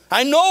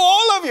 I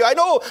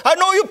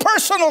know you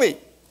personally,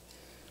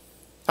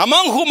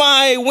 among whom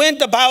I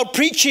went about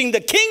preaching the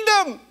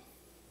kingdom,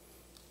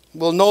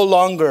 will no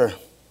longer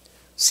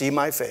see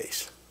my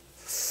face.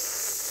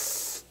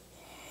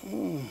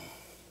 You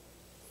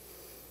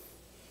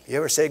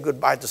ever say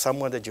goodbye to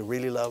someone that you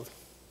really loved?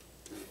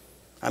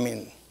 I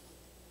mean,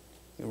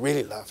 you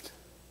really loved.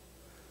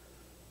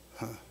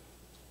 Huh.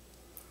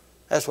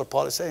 That's what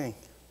Paul is saying.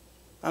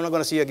 I'm not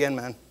going to see you again,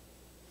 man.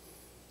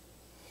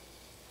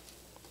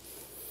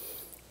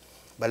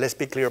 But let's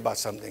be clear about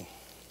something.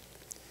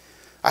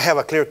 I have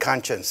a clear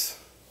conscience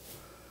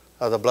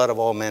of the blood of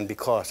all men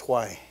because,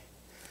 why?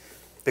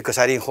 Because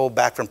I didn't hold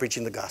back from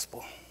preaching the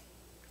gospel.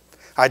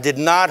 I did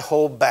not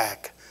hold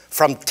back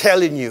from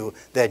telling you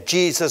that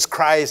Jesus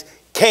Christ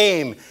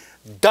came,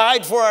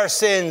 died for our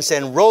sins,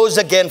 and rose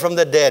again from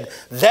the dead.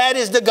 That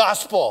is the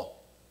gospel.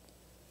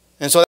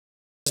 And so that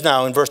is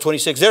now in verse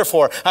 26.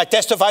 Therefore, I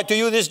testify to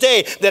you this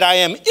day that I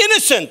am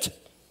innocent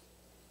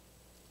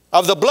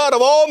of the blood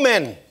of all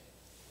men,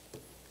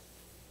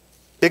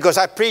 because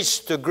I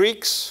preached to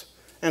Greeks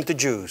and to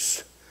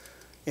Jews.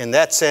 In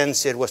that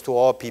sense, it was to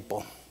all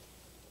people.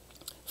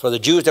 For the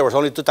Jews, there was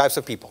only two types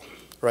of people,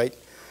 right?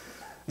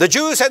 The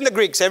Jews and the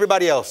Greeks,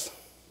 everybody else.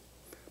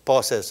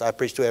 Paul says, I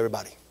preached to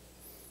everybody.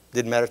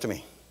 Didn't matter to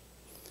me.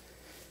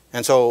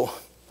 And so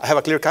I have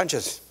a clear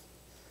conscience.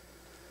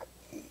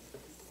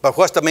 But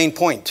what's the main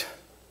point?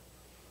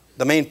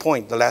 The main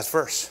point, the last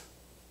verse.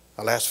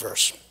 The last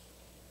verse.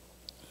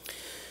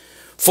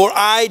 For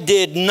I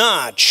did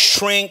not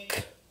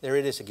shrink. There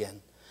it is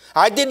again.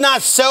 I did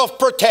not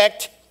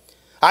self-protect.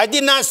 I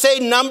did not say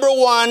number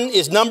one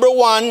is number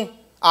one.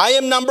 I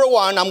am number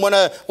one. I'm going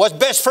to, what's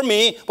best for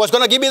me, what's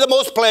going to give me the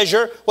most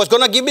pleasure, what's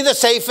going to give me the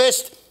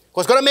safest,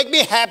 what's going to make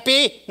me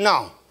happy.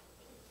 No.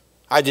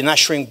 I did not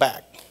shrink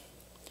back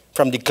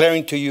from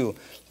declaring to you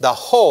the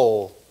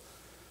whole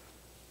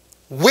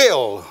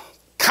will,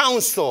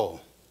 counsel,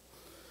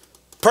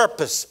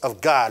 purpose of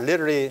God.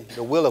 Literally,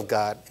 the will of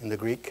God in the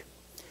Greek.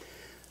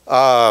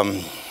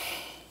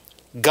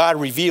 God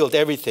revealed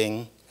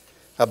everything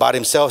about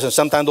himself, and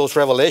sometimes those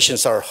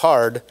revelations are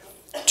hard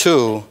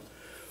to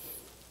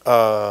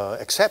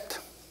accept.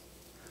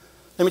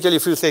 Let me tell you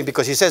a few things,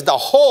 because he says the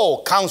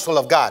whole counsel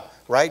of God,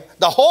 right?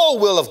 The whole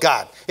will of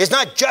God. It's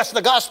not just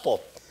the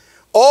gospel.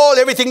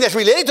 Everything that's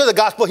related to the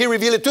gospel, he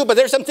revealed it too, but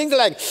there's some things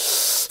like,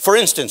 for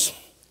instance,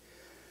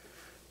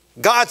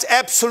 God's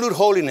absolute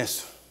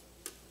holiness.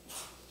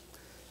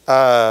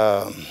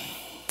 What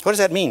does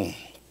that mean?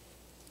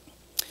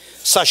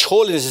 Such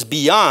holiness is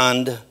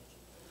beyond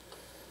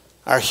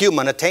our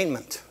human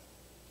attainment.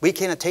 We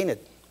can't attain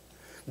it.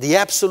 The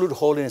absolute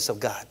holiness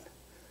of God.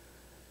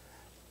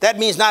 That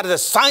means not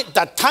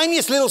the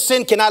tiniest little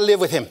sin cannot live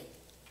with him,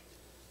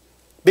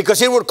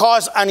 because it would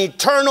cause an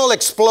eternal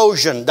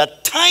explosion. The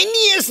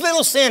tiniest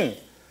little sin.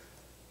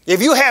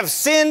 If you have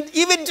sinned,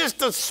 even just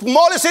the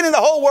smallest sin in the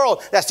whole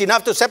world, that's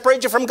enough to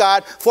separate you from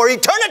God for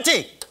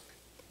eternity.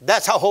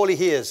 That's how holy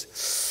he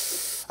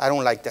is. I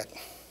don't like that.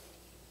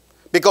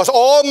 Because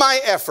all my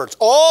efforts,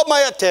 all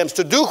my attempts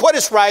to do what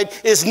is right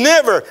is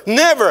never,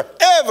 never,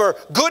 ever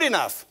good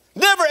enough.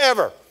 Never,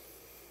 ever.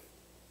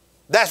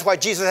 That's why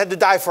Jesus had to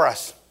die for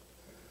us.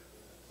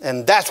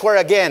 And that's where,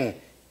 again,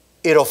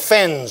 it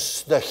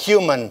offends the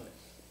human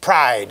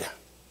pride.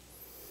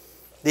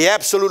 The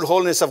absolute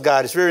holiness of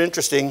God is very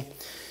interesting.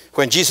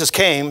 When Jesus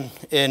came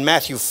in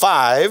Matthew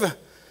 5,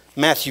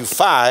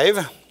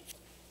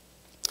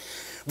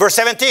 Verse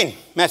 17,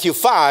 Matthew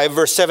 5,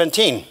 verse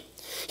 17.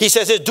 He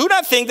says, do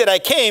not think that I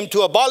came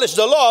to abolish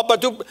the law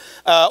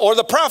or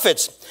the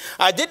prophets.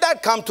 I did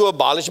not come to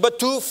abolish, but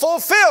to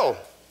fulfill.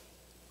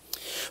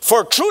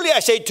 For truly I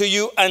say to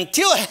you,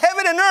 until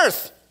heaven and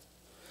earth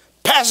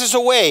passes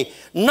away,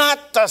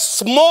 not the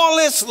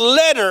smallest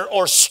letter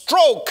or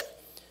stroke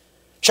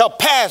shall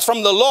pass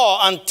from the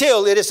law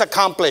until it is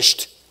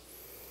accomplished.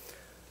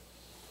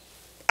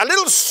 A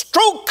little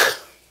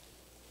stroke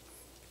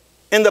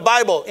in the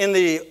Bible, in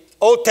the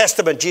Old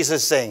Testament,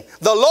 Jesus is saying,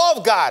 the law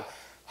of God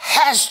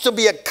has to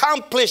be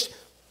accomplished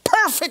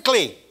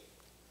perfectly.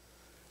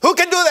 Who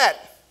can do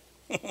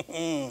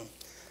that?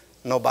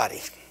 Nobody.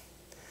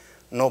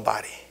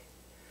 Nobody.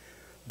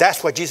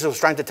 That's what Jesus was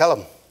trying to tell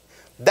them.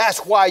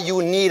 That's why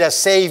you need a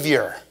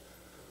Savior.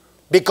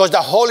 Because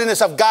the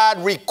holiness of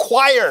God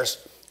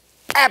requires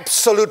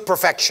absolute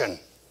perfection.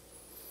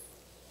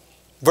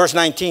 Verse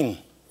 19.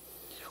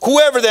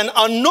 Whoever then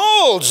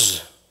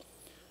annuls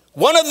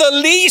one of the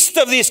least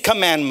of these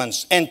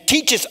commandments and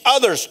teaches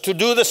others to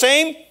do the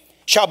same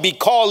shall be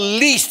called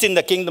least in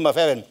the kingdom of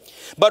heaven.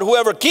 But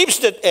whoever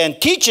keeps it and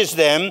teaches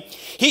them,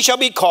 he shall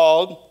be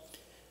called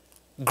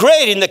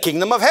great in the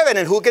kingdom of heaven.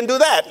 And who can do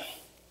that?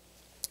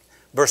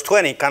 Verse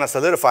 20 kind of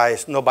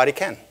solidifies nobody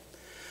can.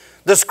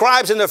 The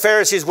scribes and the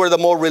Pharisees were the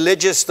more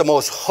religious, the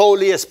most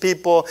holiest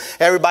people.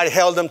 Everybody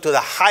held them to the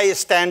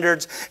highest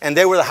standards, and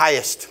they were the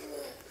highest.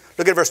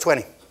 Look at verse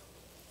 20.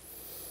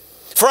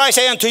 For I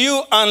say unto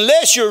you,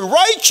 unless your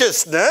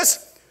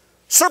righteousness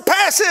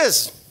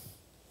surpasses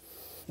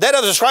that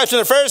of the scribes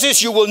and the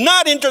Pharisees, you will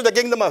not enter the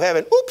kingdom of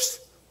heaven. Oops,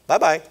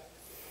 bye-bye.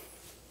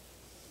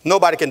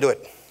 Nobody can do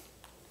it.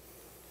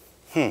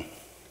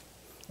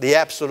 The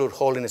absolute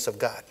holiness of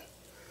God.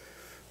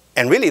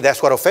 And really,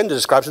 that's what offended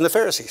the scribes and the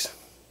Pharisees.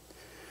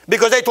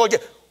 Because they told you,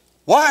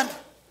 what?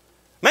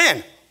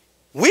 Man,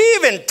 we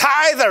even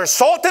tithe our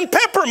salt and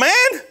pepper,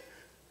 man.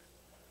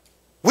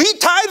 We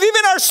tithe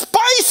even our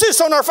spices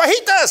on our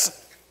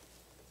fajitas.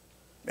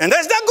 And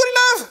that's not good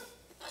enough.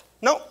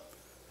 No.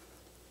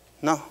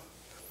 No.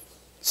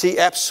 See,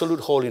 absolute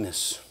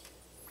holiness.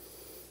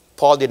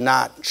 Paul did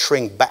not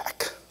shrink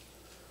back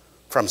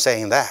from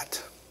saying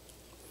that.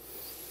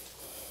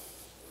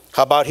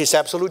 How about his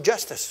absolute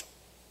justice?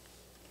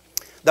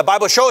 The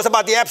Bible shows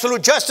about the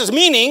absolute justice,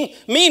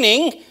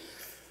 meaning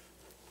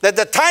that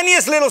the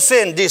tiniest little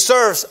sin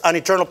deserves an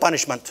eternal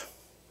punishment.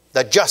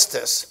 The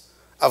justice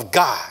of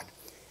God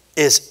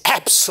is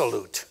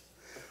absolute.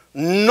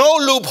 No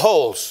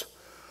loopholes.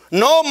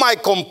 No, my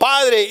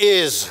compadre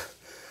is,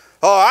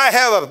 I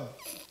have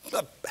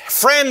a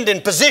friend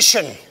in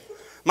position.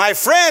 My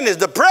friend is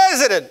the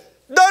president.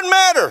 Doesn't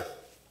matter.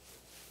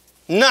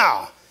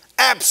 No,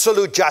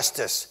 absolute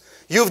justice.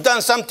 You've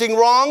done something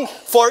wrong,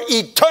 for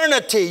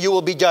eternity you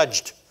will be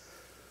judged.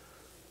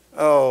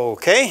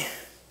 Okay.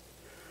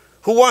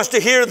 Who wants to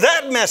hear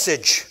that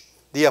message?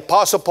 The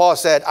Apostle Paul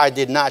said, I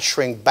did not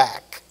shrink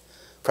back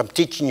from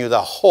teaching you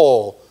the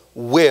whole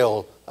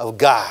will of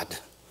God.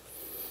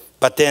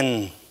 But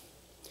then,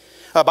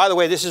 by the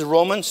way, this is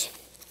Romans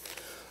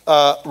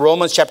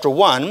chapter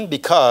 1,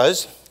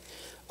 because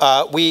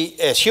we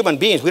as human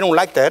beings, we don't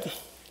like that.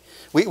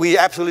 We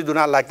absolutely do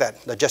not like that,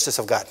 the justice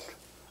of God,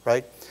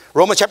 right?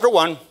 Romans chapter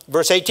 1,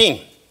 verse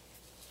 18.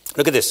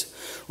 Look at this.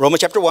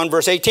 Romans chapter 1,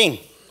 verse 18.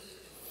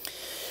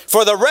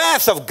 For the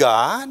wrath of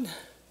God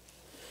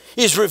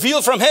is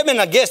revealed from heaven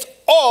against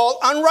all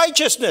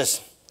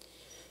unrighteousness,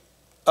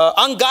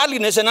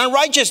 ungodliness and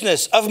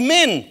unrighteousness of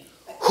men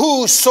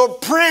who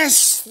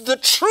suppress the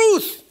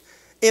truth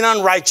in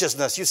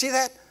unrighteousness. You see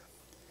that?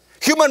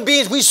 Human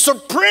beings, we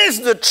suppress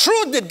the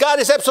truth that God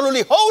is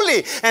absolutely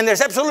holy and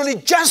there's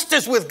absolutely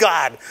justice with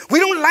God. We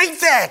don't like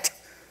that.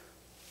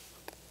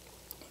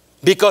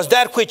 Because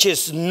that which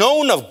is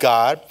known of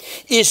God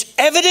is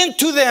evident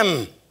to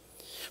them.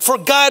 For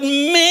God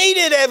made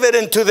it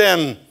evident to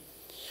them.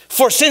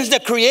 For since the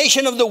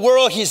creation of the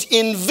world, his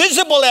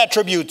invisible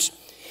attributes,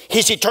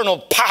 his eternal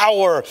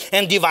power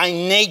and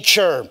divine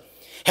nature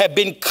have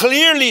been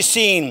clearly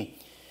seen,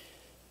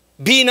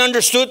 being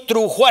understood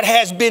through what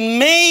has been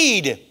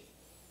made,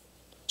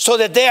 so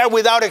that they are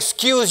without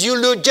excuse.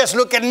 Just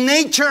look at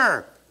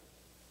nature.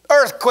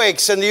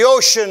 Earthquakes and the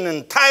ocean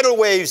and tidal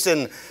waves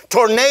and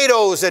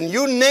tornadoes and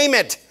you name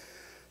it.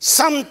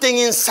 Something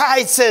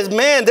inside says,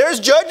 man, there's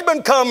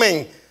judgment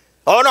coming.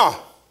 Oh,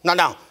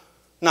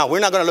 no, we're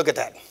not going to look at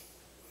that.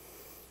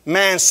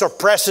 Man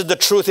suppresses the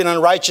truth in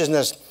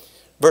unrighteousness.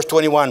 Verse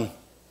 21.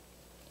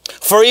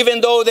 For even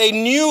though they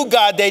knew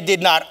God, they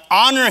did not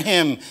honor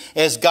him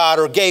as God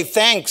or gave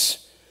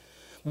thanks,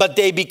 but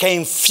they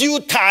became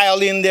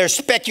futile in their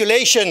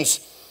speculations,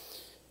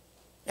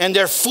 and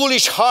their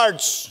foolish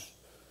hearts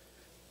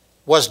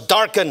was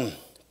darkened.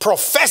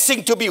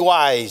 Professing to be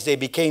wise, they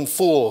became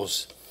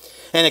fools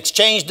and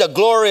exchanged the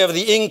glory of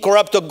the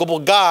incorruptible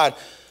God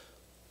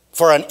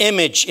for an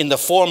image in the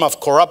form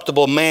of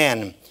corruptible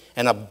man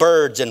and of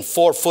birds and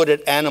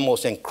four-footed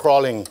animals and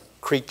crawling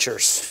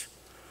creatures.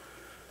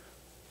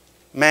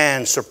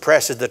 Man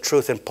suppresses the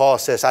truth, and Paul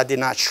says, I did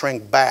not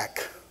shrink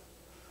back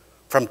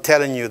from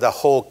telling you the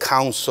whole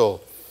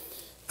counsel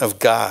of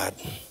God.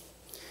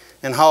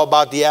 And how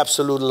about the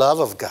absolute love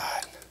of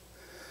God?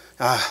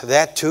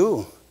 That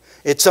too.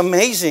 It's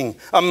amazing,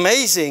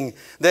 amazing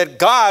that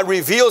God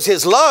reveals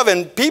his love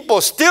and people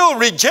still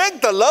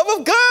reject the love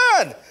of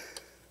God.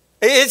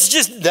 It's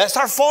just, that's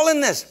our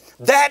fallenness.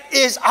 That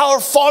is our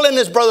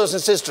fallenness, brothers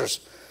and sisters.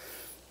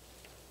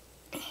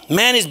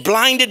 Man is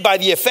blinded by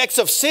the effects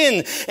of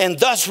sin and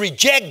thus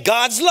reject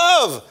God's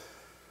love.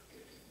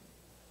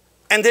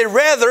 And they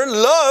rather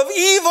love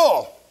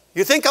evil.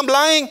 You think I'm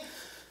lying?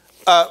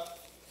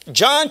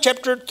 John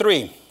chapter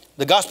 3,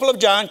 the Gospel of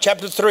John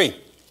chapter 3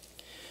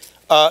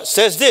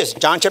 says this.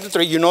 John chapter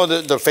 3, you know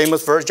the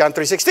famous verse, John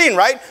 3:16,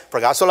 right?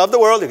 For God so loved the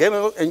world,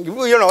 and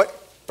you know it,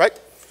 right?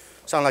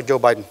 Sound like Joe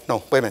Biden.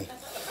 No, wait a minute.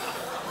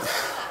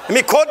 Let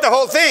me quote the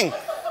whole thing.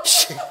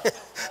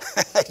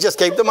 It just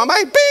came to my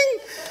mind. Bing!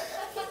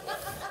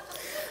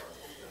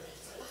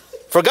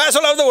 For God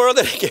so loved the world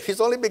that he gave his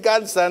only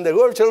begotten Son, that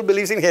whoever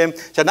believes in him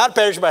shall not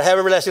perish but have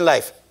everlasting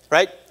life.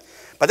 Right?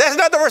 But that's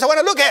not the verse I want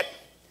to look at.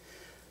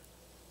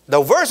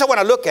 The verse I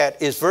want to look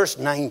at is verse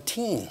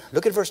 19.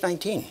 Look at verse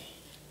 19.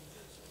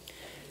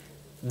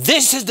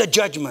 This is the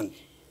judgment,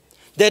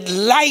 that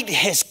light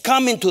has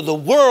come into the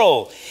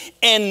world,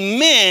 and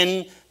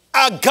men,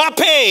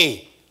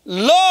 agape,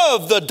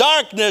 love the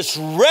darkness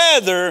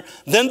rather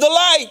than the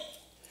light,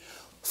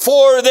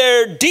 for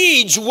their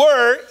deeds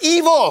were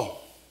evil.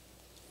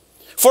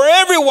 For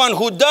everyone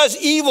who does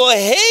evil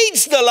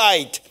hates the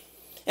light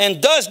and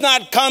does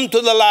not come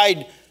to the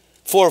light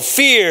for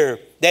fear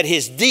that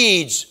his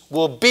deeds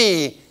will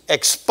be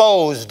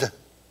exposed.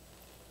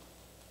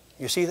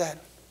 You see that?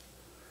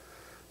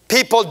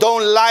 People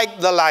don't like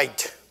the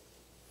light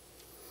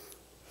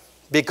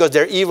because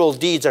their evil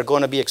deeds are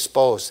going to be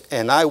exposed.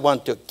 And I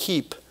want to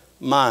keep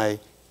my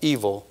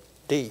evil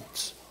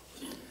deeds.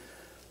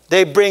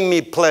 They bring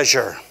me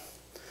pleasure.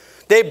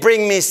 They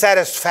bring me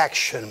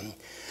satisfaction.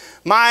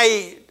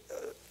 My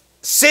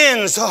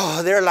sins,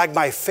 oh, they're like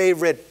my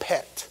favorite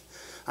pet.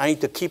 I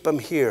need to keep them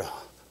here.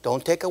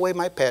 Don't take away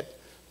my pet.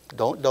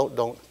 Don't.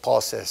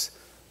 Paul says,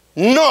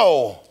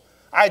 no,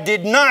 I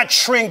did not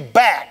shrink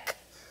back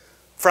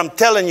from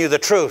telling you the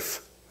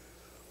truth.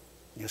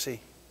 You see?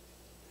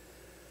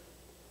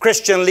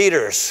 Christian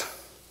leaders,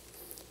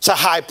 it's a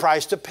high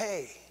price to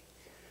pay.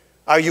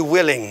 Are you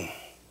willing?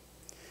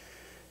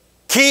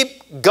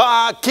 Keep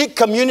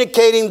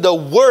communicating the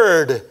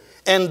word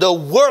and the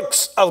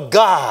works of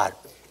God,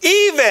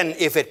 even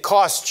if it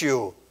costs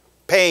you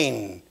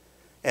pain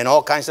and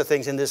all kinds of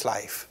things in this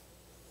life.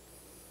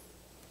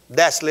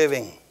 That's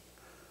living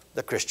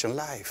the Christian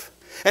life.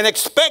 And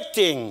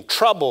expecting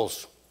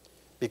troubles,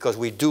 because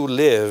we do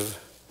live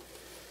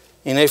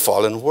in a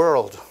fallen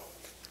world.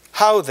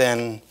 How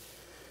then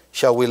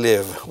shall we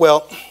live?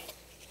 Well,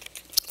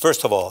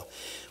 first of all,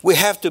 we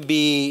have to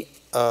be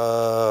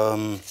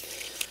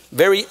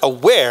very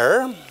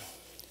aware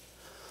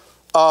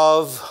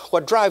of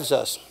what drives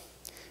us.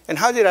 And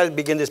how did I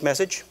begin this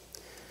message?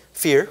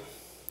 Fear.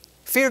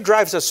 Fear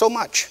drives us so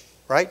much,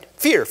 right?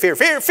 Fear.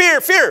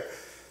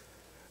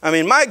 I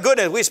mean, my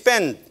goodness, we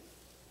spend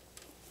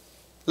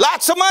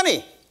lots of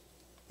money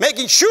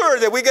making sure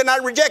that we get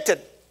not rejected.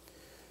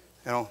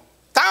 You know,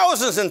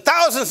 thousands and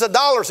thousands of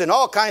dollars in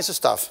all kinds of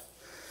stuff.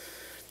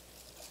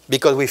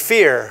 Because we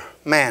fear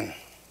man.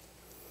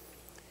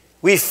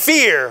 We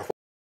fear what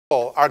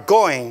people are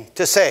going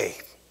to say.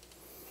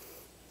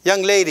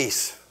 Young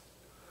ladies,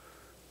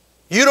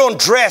 you don't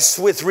dress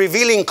with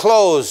revealing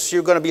clothes,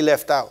 you're going to be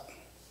left out.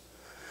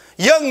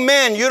 Young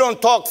men, you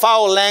don't talk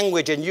foul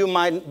language and you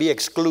might be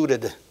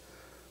excluded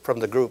from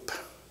the group.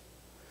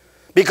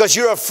 Because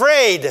you're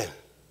afraid.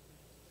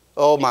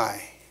 Oh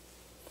my.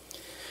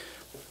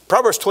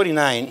 Proverbs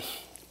 29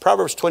 and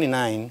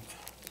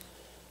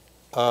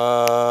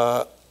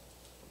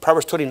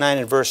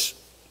verse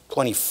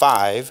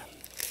 25.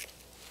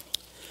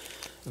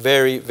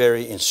 Very,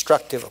 very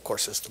instructive. Of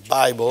course, it's the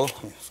Bible.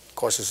 Of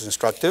course, it's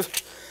instructive.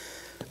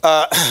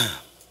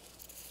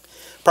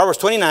 Proverbs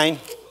 29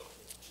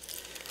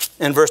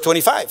 and verse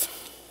 25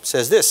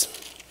 says this.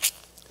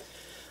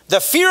 The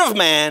fear of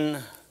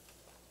man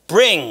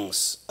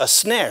brings a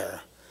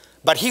snare,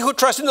 but he who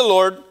trusts in the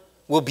Lord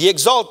will be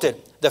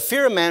exalted. The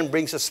fear of man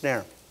brings a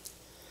snare.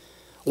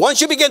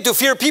 Once you begin to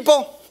fear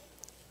people,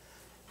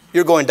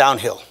 you're going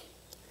downhill.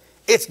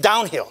 It's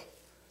downhill.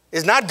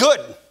 It's not good.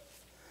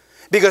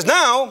 Because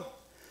now,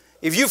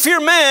 if you fear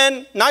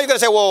man, now you're going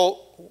to say, well,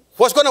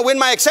 what's going to win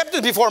my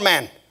acceptance before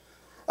man?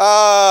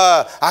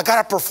 I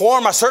got to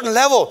perform a certain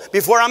level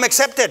before I'm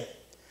accepted.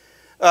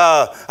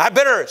 I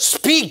better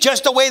speak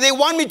just the way they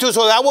want me to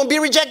so that I won't be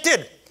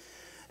rejected.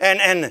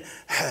 And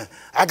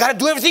I got to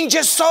do everything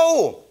just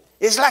so.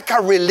 It's like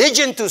a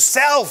religion to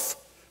self.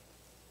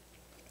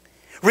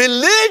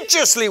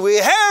 Religiously, we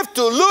have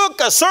to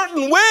look a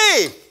certain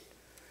way.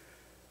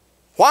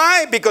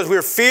 Why? Because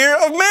we're fear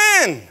of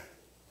man.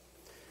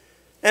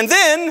 And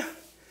then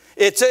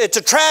it's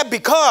a trap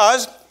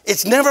because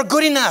it's never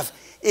good enough.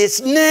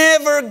 It's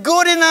never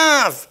good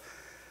enough.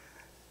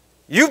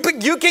 You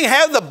can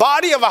have the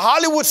body of a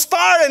Hollywood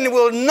star and it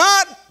will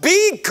not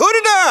be good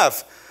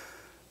enough.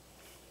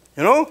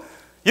 You know,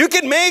 you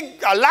can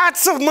make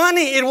lots of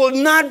money. It will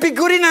not be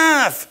good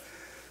enough.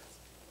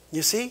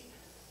 You see?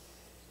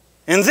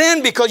 And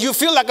then because you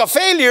feel like a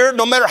failure,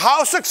 no matter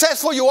how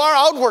successful you are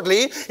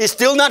outwardly, it's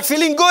still not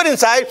feeling good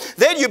inside,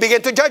 then you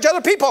begin to judge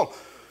other people.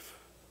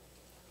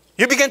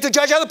 You begin to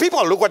judge other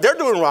people. Look what they're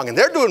doing wrong, and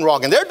they're doing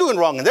wrong, and they're doing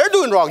wrong, and they're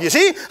doing wrong. You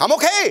see, I'm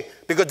okay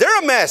because they're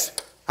a mess.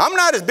 I'm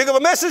not as big of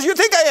a mess as you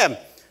think I am.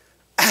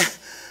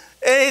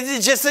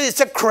 It's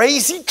a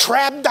crazy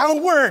trap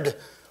downward.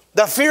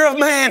 The fear of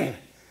man.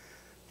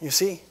 You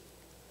see,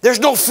 there's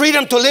no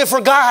freedom to live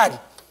for God.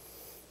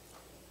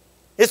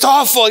 It's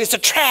awful. It's a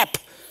trap.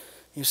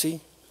 You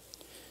see,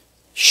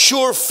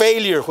 sure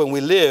failure when we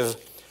live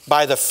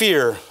by the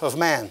fear of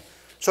man.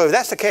 So if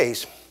that's the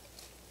case,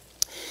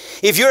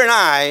 if you and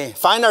I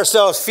find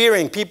ourselves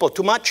fearing people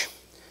too much,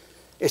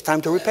 it's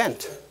time to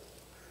repent.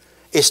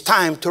 It's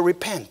time to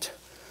repent.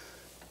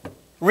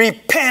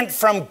 Repent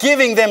from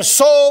giving them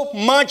so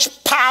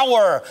much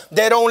power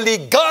that only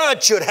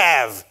God should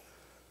have.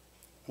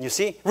 You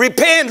see?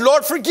 Repent,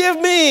 Lord, forgive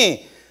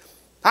me.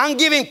 I'm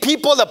giving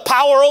people the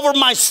power over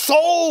my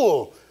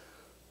soul.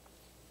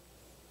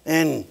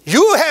 And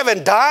you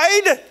haven't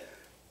died.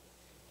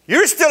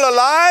 You're still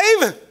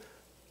alive.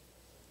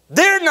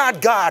 They're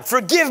not God.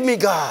 Forgive me,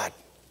 God.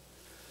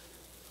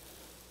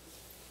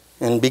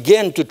 And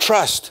begin to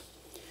trust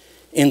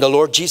in the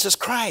Lord Jesus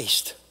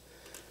Christ.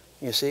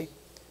 You see?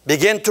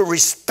 Begin to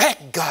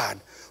respect God.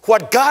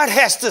 What God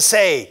has to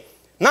say,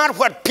 not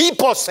what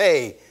people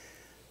say.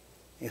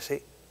 You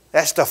see?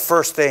 That's the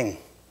first thing.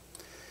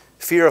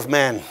 Fear of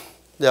man.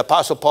 The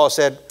Apostle Paul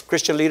said,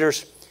 Christian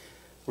leaders,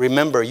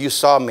 remember you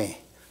saw me.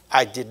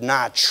 I did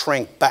not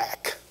shrink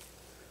back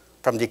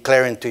from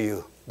declaring to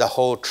you the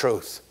whole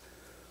truth,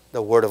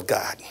 the Word of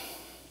God.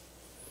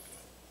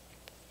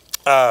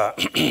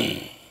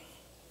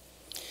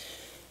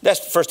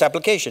 That's the first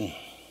application.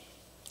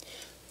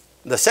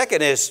 The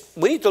second is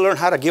we need to learn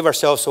how to give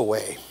ourselves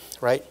away,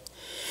 right?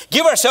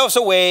 Give ourselves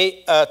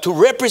away to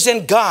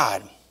represent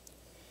God.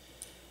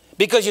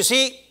 Because you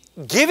see,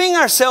 giving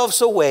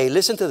ourselves away,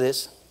 listen to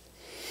this,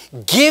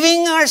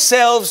 giving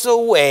ourselves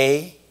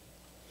away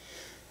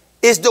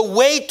is the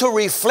way to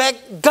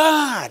reflect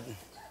God.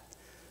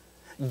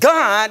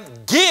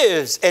 God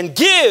gives and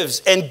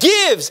gives and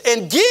gives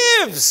and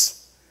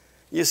gives.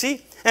 You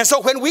see? And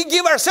so when we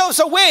give ourselves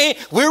away,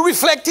 we're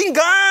reflecting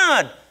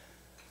God.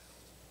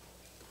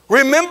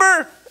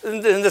 Remember,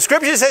 in the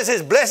scripture it says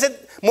it's blessed,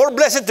 more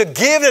blessed to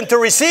give than to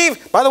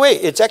receive. By the way,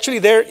 it's actually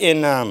there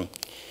in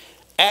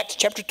Acts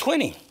chapter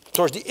 20,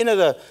 towards the end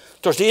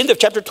of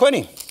chapter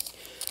 20.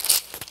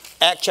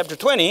 Acts chapter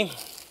 20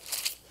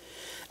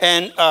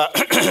 and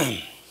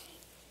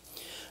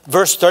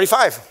verse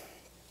 35.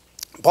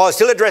 Paul is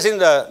still addressing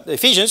the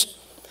Ephesians.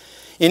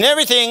 In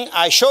everything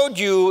I showed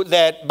you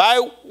that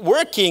by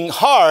working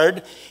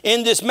hard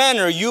in this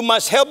manner you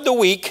must help the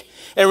weak,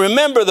 and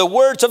remember the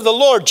words of the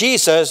Lord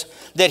Jesus,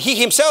 that he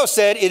himself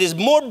said, it is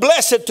more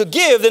blessed to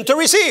give than to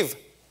receive.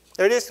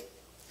 There it is.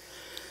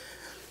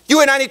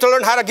 You and I need to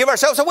learn how to give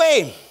ourselves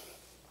away.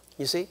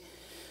 You see?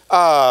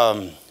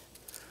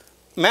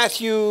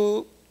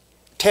 Matthew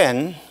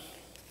 10,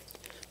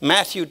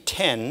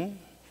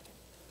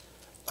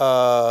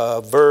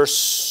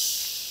 verse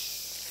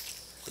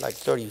like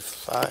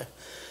 35.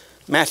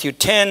 Matthew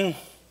 10,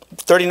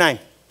 39.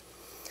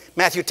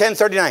 Matthew 10,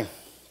 39.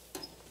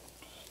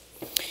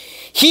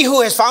 He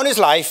who has found his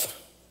life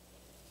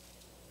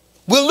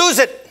will lose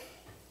it.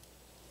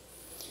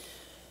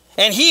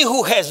 And he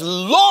who has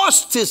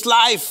lost his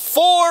life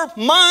for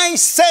my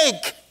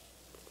sake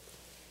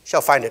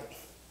shall find it.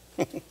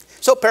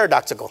 So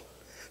paradoxical.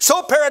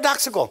 So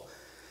paradoxical.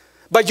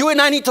 But you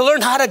and I need to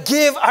learn how to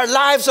give our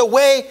lives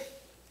away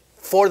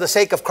for the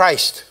sake of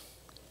Christ.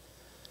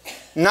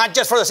 Not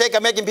just for the sake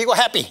of making people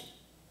happy.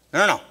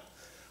 No.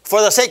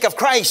 For the sake of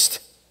Christ.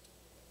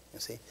 You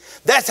see?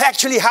 That's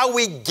actually how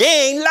we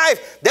gain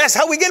life. That's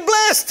how we get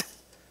blessed.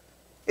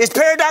 It's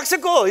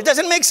paradoxical. It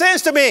doesn't make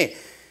sense to me.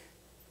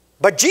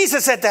 But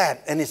Jesus said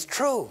that, and it's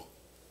true.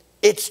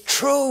 It's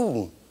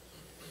true.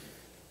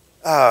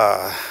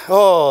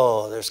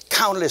 There's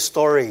countless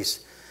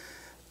stories.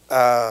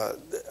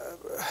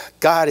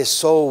 God is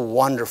so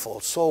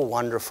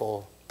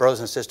wonderful, brothers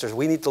and sisters.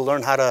 We need to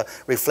learn how to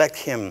reflect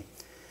him.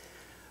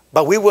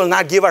 But we will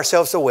not give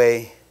ourselves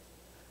away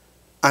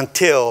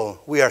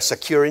until we are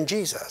secure in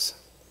Jesus.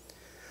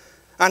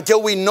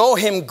 Until we know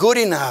him good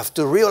enough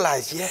to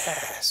realize,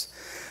 yes,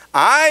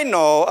 I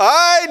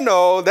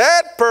know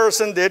that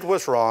person did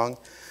what's wrong.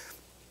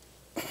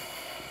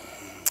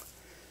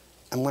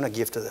 I'm going to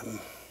give to them.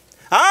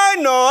 I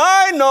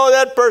know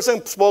that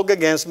person spoke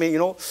against me. You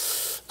know,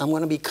 I'm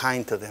going to be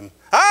kind to them.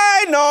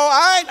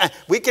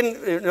 We can,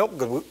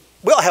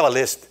 we all have a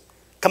list.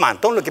 Come on,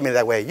 don't look at me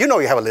that way. You know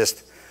you have a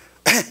list.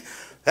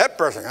 That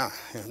person.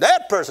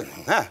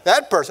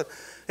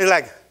 It's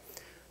like,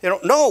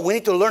 no, we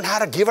need to learn how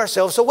to give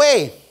ourselves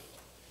away.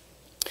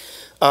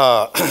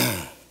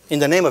 In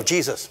the name of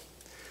Jesus.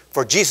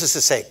 For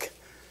Jesus' sake.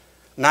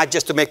 Not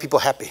just to make people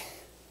happy.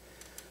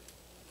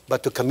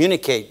 But to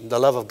communicate the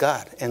love of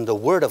God and the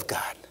Word of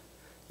God.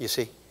 You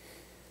see?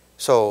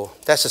 So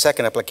that's the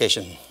second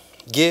application.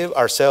 Give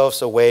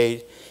ourselves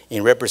away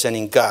in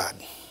representing God.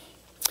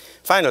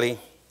 Finally,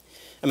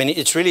 I mean,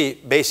 it's really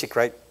basic,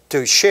 right?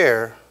 To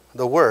share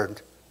the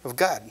word of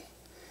God.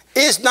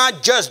 It's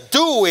not just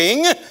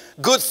doing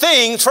good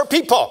things for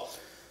people.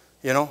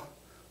 You know,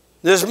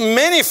 there's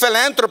many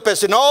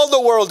philanthropists in all the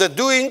world that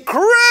do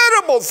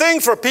incredible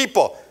things for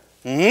people.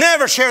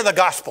 Never share the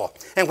gospel.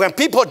 And when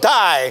people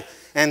die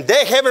and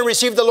they haven't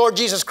received the Lord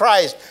Jesus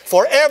Christ,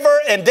 forever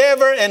and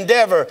ever and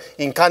ever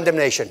in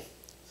condemnation.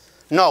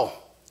 No.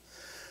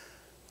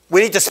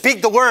 We need to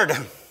speak the word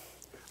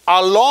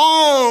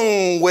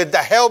along with the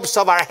helps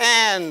of our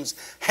hands,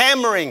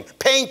 hammering,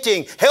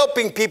 painting,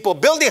 helping people,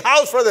 building a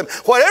house for them,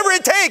 whatever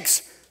it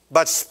takes,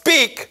 but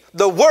speak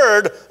the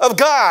word of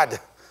God.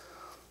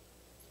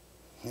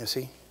 You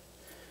see?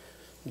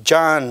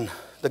 John,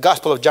 the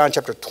Gospel of John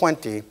chapter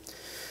 20,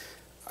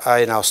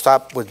 and I'll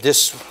stop with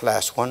this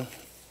last one,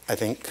 I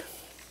think.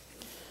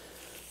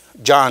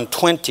 John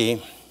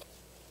 20,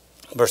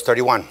 verse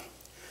 31.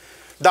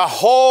 The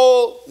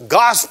whole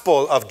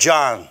Gospel of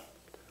John.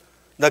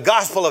 The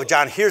Gospel of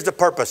John, here's the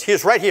purpose.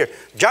 Here's right here.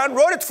 John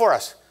wrote it for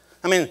us.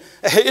 I mean,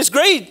 it's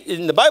great.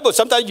 In the Bible,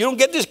 sometimes you don't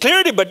get this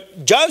clarity,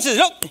 but John says,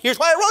 look, here's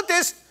why I wrote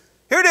this.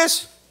 Here it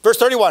is, verse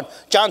 31.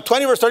 John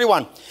 20, verse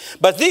 31.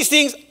 But these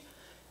things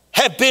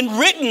have been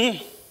written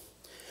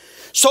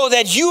so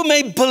that you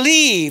may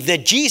believe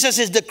that Jesus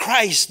is the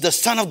Christ, the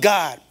Son of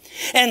God,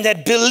 and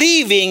that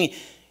believing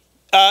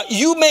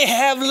you may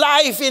have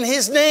life in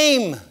his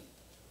name.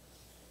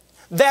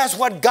 That's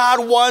what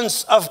God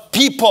wants of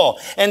people.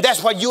 And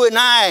that's what you and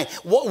I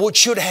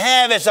should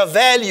have as a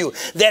value.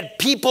 That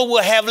people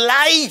will have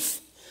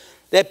life.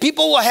 That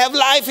people will have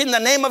life in the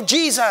name of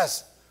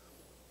Jesus.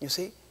 You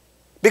see?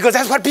 Because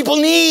that's what people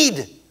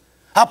need.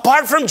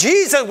 Apart from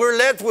Jesus, we're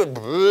left with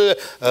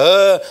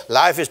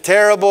life is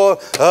terrible,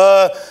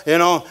 you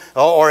know,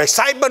 or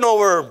excitement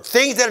over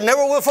things that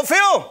never will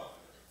fulfill.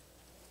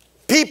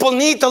 People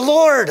need the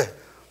Lord.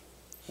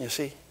 You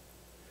see?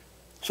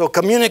 So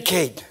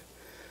communicate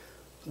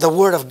the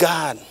word of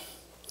God.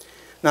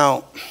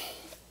 Now,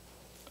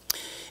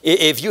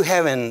 if you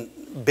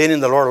haven't been in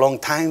the Lord a long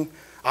time,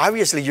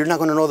 obviously you're not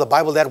going to know the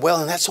Bible that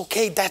well, and that's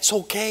okay. That's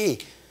okay.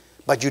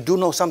 But you do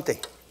know something.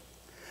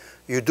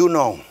 You do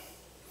know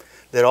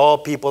that all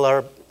people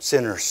are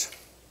sinners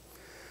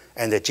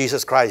and that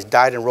Jesus Christ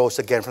died and rose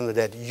again from the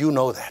dead. You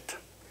know that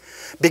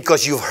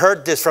because you've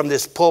heard this from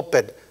this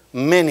pulpit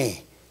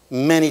many,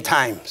 many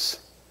times.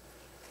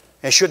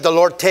 And should the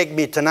Lord take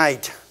me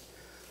tonight,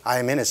 I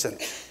am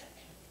innocent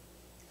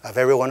of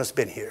everyone who's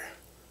been here,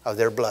 of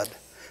their blood,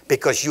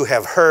 because you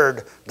have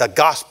heard the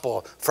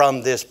gospel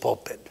from this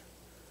pulpit.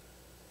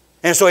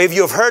 And so if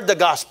you've heard the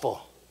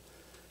gospel,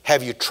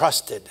 have you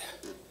trusted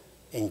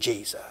in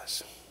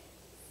Jesus?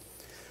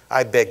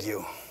 I beg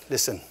you,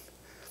 listen,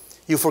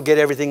 you forget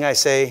everything I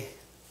say,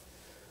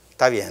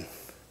 está bien.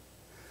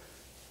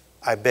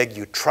 I beg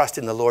you, trust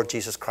in the Lord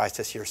Jesus Christ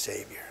as your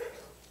Savior.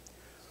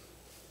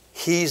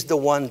 He's the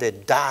one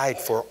that died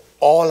for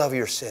all of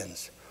your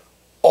sins.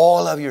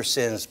 All of your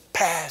sins,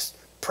 past,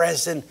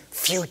 present,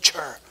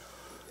 future.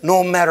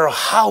 No matter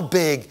how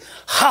big,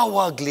 how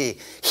ugly,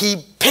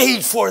 he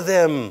paid for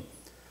them.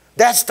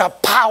 That's the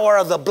power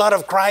of the blood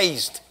of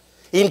Christ.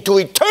 Into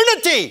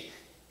eternity,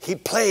 he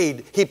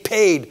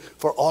paid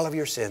for all of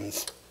your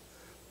sins.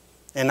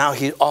 And now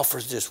he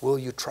offers this, will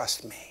you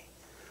trust me?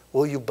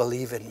 Will you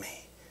believe in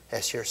me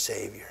as your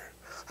Savior?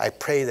 I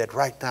pray that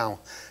right now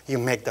you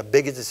make the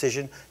biggest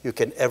decision you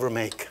can ever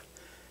make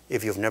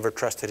if you've never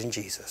trusted in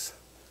Jesus.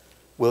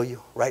 Will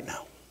you? Right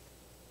now.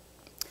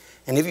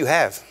 And if you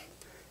have,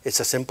 it's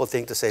a simple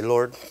thing to say,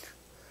 Lord,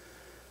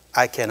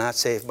 I cannot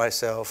save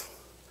myself,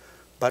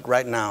 but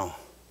right now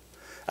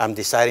I'm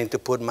deciding to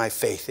put my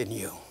faith in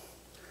you,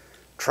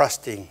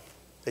 trusting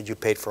that you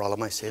paid for all of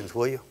my sins.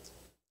 Will you?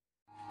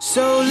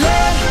 So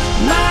let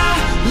my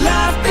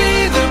life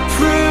be the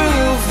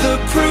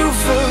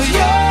proof of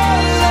your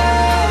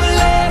love.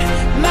 Let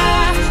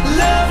my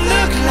love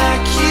look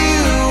like you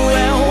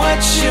and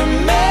what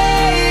you made.